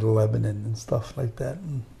send me to Lebanon and stuff like that,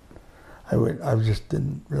 and I just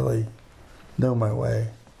didn't really know my way.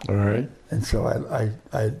 All right. And so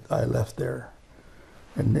I left there,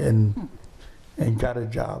 and got a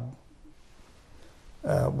job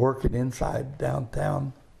working inside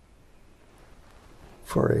downtown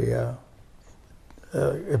for a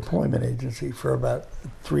employment agency for about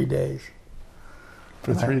 3 days.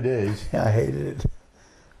 For 3 days? Yeah, I hated it.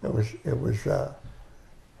 It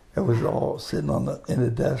was all sitting in the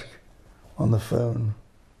desk on the phone,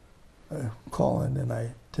 calling, and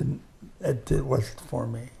it wasn't for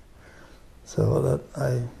me. So that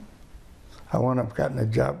I wound up getting a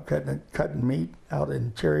job cutting meat out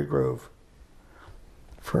in Cherry Grove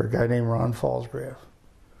for a guy named Ron Fallsgraf,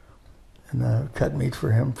 and cut meat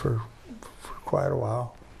for him for quite a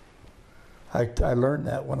while. I learned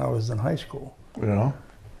that when I was in high school. Yeah.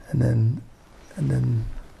 And then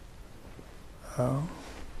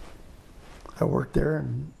I worked there,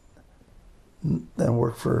 and then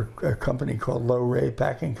worked for a company called Low Ray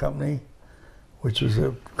Packing Company, which was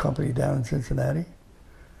a company down in Cincinnati.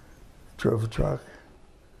 Drove a truck,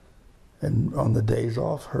 and on the days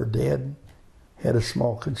off, her dad had a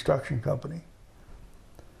small construction company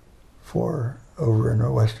over in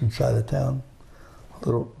the western side of town,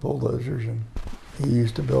 little bulldozers, and he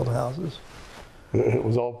used to build houses. It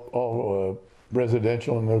was all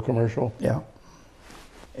residential and no commercial? Yeah.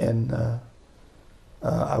 And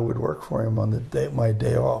I would work for him on my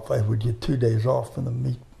day off. I would get 2 days off from the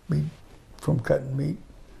meat from cutting meat,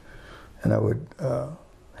 and I would,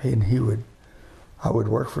 he would I would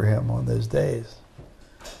work for him on those days.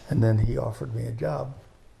 And then he offered me a job,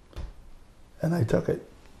 and I took it.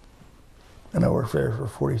 And I worked there for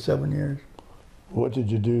 47 years. What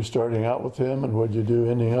did you do starting out with him, and what did you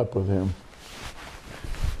do ending up with him?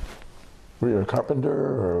 Were you a carpenter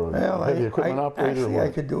or a heavy equipment operator? Actually, or what?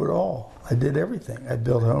 I could do it all. I did everything. I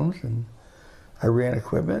built homes, and I ran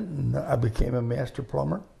equipment, and I became a master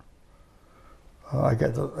plumber. I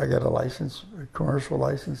got a license, a commercial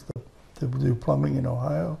license to do plumbing in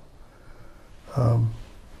Ohio.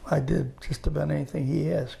 I did just about anything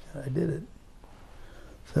he asked. I did it.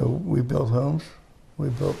 So we built homes. We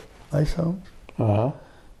built nice homes. Uh-huh.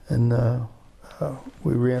 And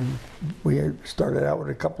we had started out with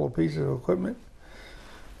a couple of pieces of equipment.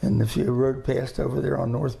 And if you rode past over there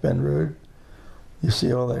on North Bend Road, you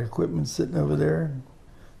see all that equipment sitting over there.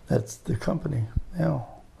 That's the company now.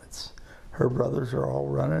 Her brothers are all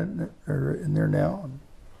running it, are in there now.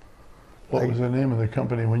 What was the name of the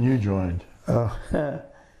company when you joined? It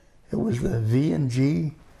was the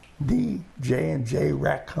V&G J&J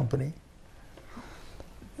Rack Company.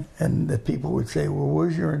 And the people would say, well,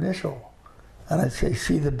 where's your initial? And I'd say,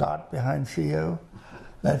 see the dot behind CO?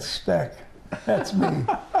 That's Specht. That's me.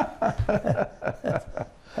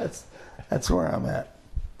 that's where I'm at.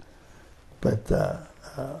 But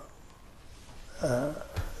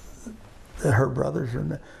her brothers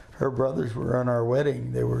were on our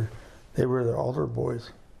wedding. They were the altar boys.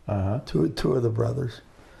 Uh-huh. Two of the brothers,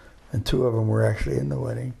 and two of them were actually in the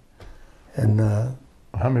wedding. And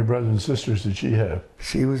how many brothers and sisters did she have?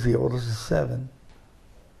 she was the oldest of 7.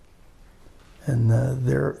 And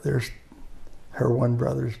her one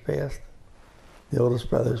brother's passed. The oldest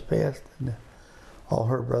brother's passed, and all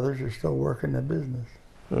her brothers are still working the business.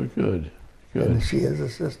 Oh, good. Good. And she has a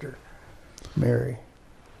sister, Mary.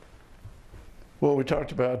 Well, we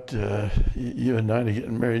talked about you and Nina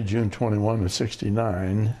getting married June 21 of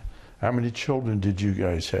 69. How many children did you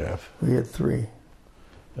guys have? We had 3.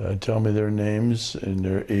 Tell me their names and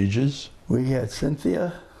their ages. We had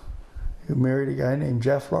Cynthia, who married a guy named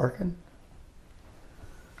Jeff Larkin.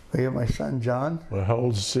 We have my son, John. Well, how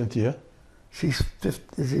old is Cynthia? She's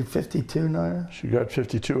 50, is he 52 now? She got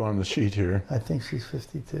 52 on the sheet here. I think she's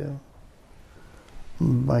 52.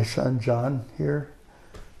 My son, John, here,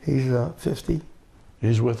 he's 50.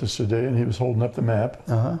 He's with us today, and he was holding up the map.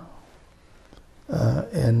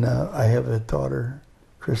 And I have a daughter,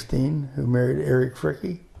 Christine, who married Eric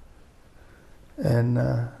Fricky. And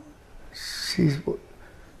she's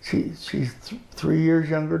 3 years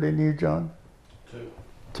younger than you, John?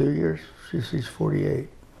 2 years? She's 48.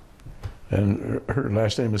 And her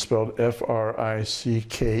last name is spelled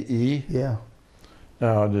Fricke. Yeah.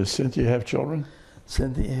 Now, does Cynthia have children?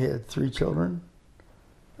 Cynthia had 3 children.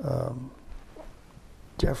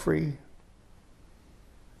 Jeffrey,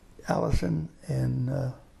 Allison,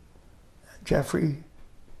 and Jeffrey,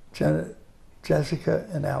 Jessica,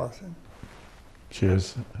 and Allison. She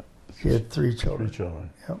has She had 3 children. 3 children.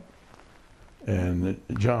 Yep. And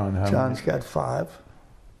John, how John's many? got 5.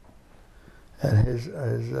 And his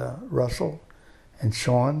Russell, and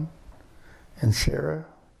Sean, and Sarah,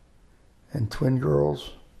 and twin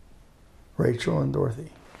girls, Rachel and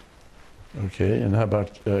Dorothy. Okay, and how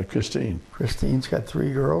about Christine? Christine's got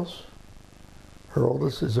 3 girls. Her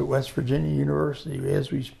oldest is at West Virginia University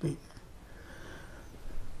as we speak.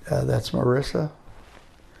 That's Marissa.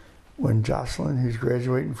 When Jocelyn, who's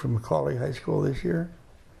graduating from Macaulay High School this year,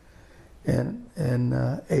 and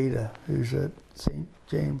Ada, who's at St.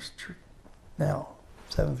 James now,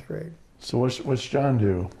 7th grade. So what's John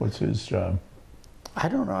do? What's his job? I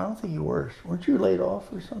don't know. I don't think he works. Weren't you laid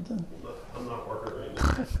off or something? I'm not working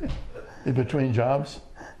right now. In between jobs?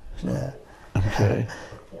 Yeah. Okay.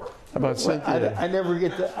 How about Well, Cynthia? I never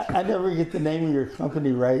get the name of your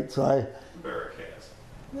company right, so I Veracast.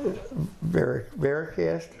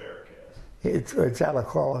 Veracast. It's out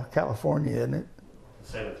of California, isn't it?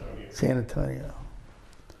 San Antonio. San Antonio.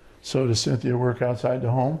 So does Cynthia work outside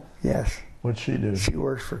the home? Yes. What's she do? She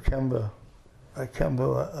works for Kemba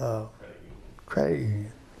Credit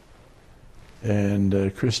Union.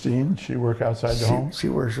 And Christine, she work outside the home? She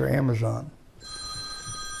works for Amazon.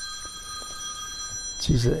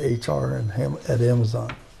 She's an HR at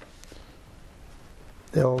Amazon.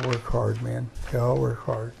 They all work hard, man. They all work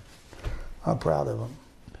hard. I'm proud of them.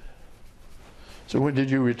 So when did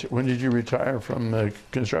you retire from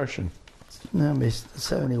construction? No,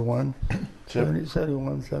 71,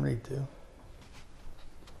 71, 72.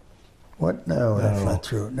 What? No, that's No. not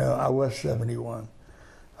true. No, I was 71.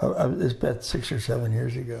 It's about 6 or 7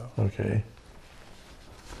 years ago. Okay.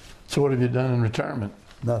 So what have you done in retirement?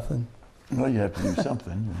 Nothing. Well, you have to do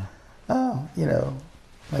something. Oh,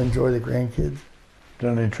 I enjoy the grandkids.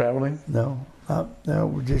 Done any traveling? No, no.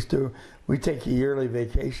 We take a yearly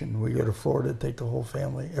vacation. We go to Florida, take the whole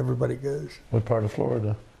family. Everybody goes. What part of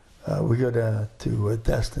Florida? We go to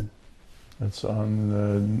Destin. It's on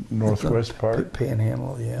the northwest part?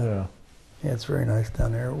 Panhandle, yeah. Yeah. Yeah, it's very nice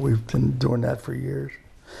down there. We've been doing that for years.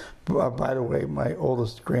 By the way, my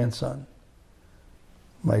oldest grandson,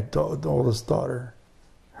 the oldest daughter,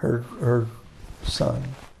 her son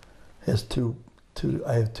has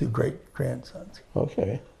I have two great grandsons.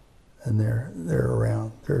 Okay. And they're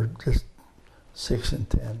around. They're just 6 and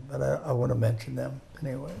 10, but I want to mention them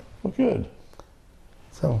anyway. Well, good.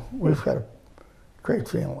 So we've got a great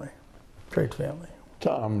family. Great family.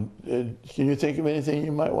 Tom, can you think of anything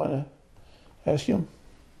you might want to ask him?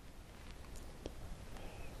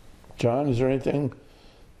 John, is there anything?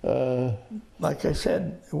 Like I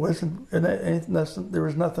said, it wasn't. There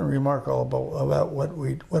was nothing remarkable about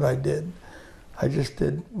what I did. I just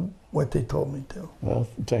did what they told me to. Well,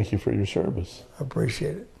 thank you for your service. I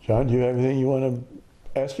appreciate it. John, do you have anything you want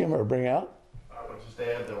to ask him or bring out? I would just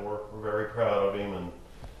add that we're very proud of him, and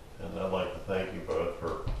I'd like to thank you both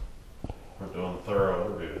for doing thorough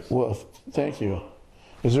interviews. Well, thank you.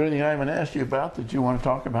 Is there anything I haven't asked you about that you want to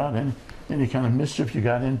talk about? Any kind of mischief you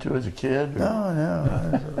got into as a kid? Or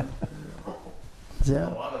No. Yeah.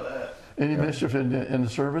 A lot of that. any mischief in the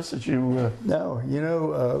service that you?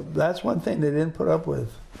 No, that's one thing they didn't put up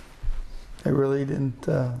with. They really didn't.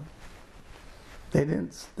 They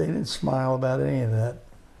didn't smile about any of that.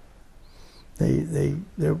 They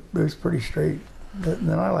was pretty straight.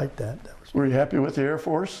 And I liked that. Were you happy with the Air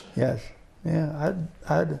Force? Yes. Yeah.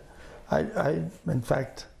 I in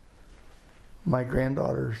fact, my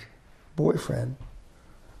granddaughter's boyfriend,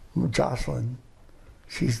 Jocelyn,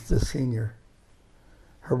 she's the senior.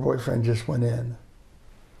 Her boyfriend just went in,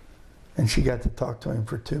 and she got to talk to him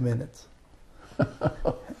for 2 minutes.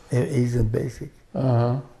 He's in basic.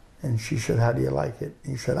 Uh-huh. And she said, "How do you like it?"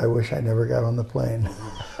 He said, "I wish I never got on the plane."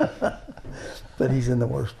 But he's in the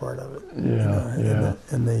worst part of it. Yeah,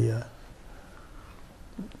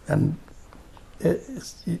 And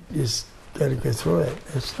you just got to go through it.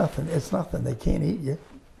 It's nothing. They can't eat you.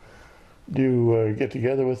 Do you get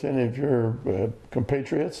together with any of your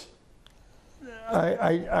compatriots?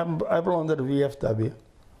 I belong to the VFW.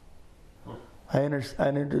 I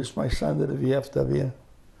introduced my son to the VFW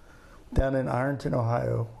down in Ironton,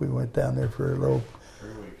 Ohio. We went down there for a little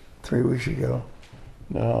 3 weeks ago.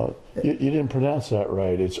 No, you didn't pronounce that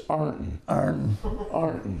right. It's Arnton. Ironton.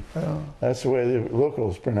 Arnton. Well, That's the way the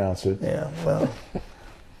locals pronounce it. yeah.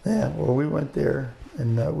 Well, we went there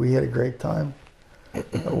and we had a great time.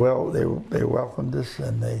 Well, they welcomed us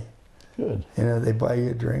and Good. they buy you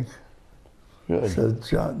a drink. Good. So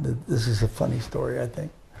John, this is a funny story, I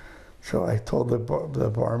think. So I told the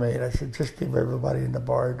barmaid, I said, just give everybody in the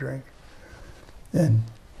bar a drink. And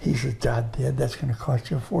he said, "God, Dad, that's going to cost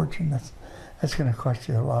you a fortune. That's going to cost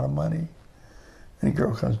you a lot of money." And the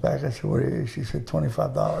girl comes back. I said, "What is it?" She said,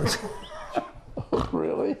 $25.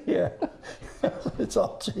 Really? Yeah. It's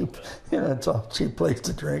all cheap. It's all cheap place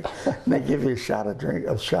to drink. And they give you a shot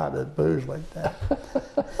of booze like that.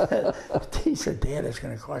 He said, "Dad, it's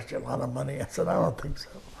going to cost you a lot of money." I said, "I don't think so."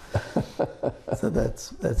 So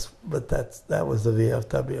that was the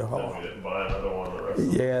VFW hall. We didn't buy another one the rest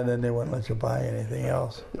of Yeah, and then they wouldn't let you buy anything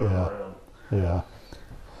else. the around. Yeah.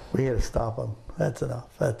 We had to stop them. That's enough.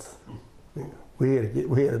 We had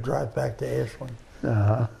to drive back to Ashland.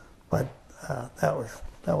 Uh-huh. But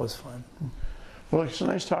that was fun. Well, it's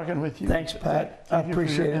nice talking with you. Thanks, Pat. Thank I you for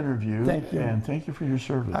appreciate your it. interview. Thank you. And thank you for your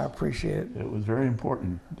service. I appreciate it. It was very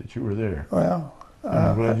important that you were there. Well,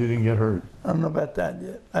 I'm glad you didn't get hurt. I don't know about that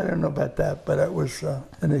yet. I don't know about that, but it was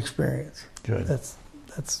an experience. Good.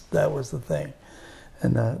 That was the thing,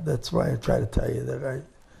 and that's why I try to tell you that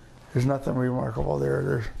there's nothing remarkable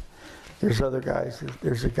there. There's other guys.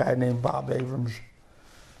 There's a guy named Bob Abrams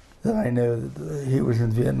that I know that he was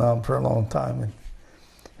in Vietnam for a long time, and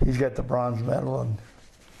he's got the bronze medal, and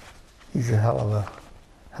he's a hell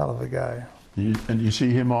of a guy. And you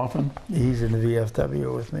see him often? He's in the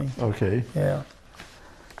VFW with me. Okay. Yeah.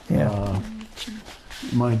 You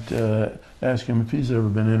might ask him if he's ever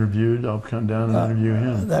been interviewed. I'll come down and interview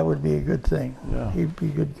him. That would be a good thing. Yeah. He'd be a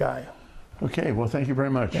good guy. Okay, well, thank you very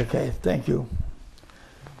much. Okay, thank you.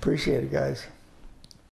 Appreciate it, guys.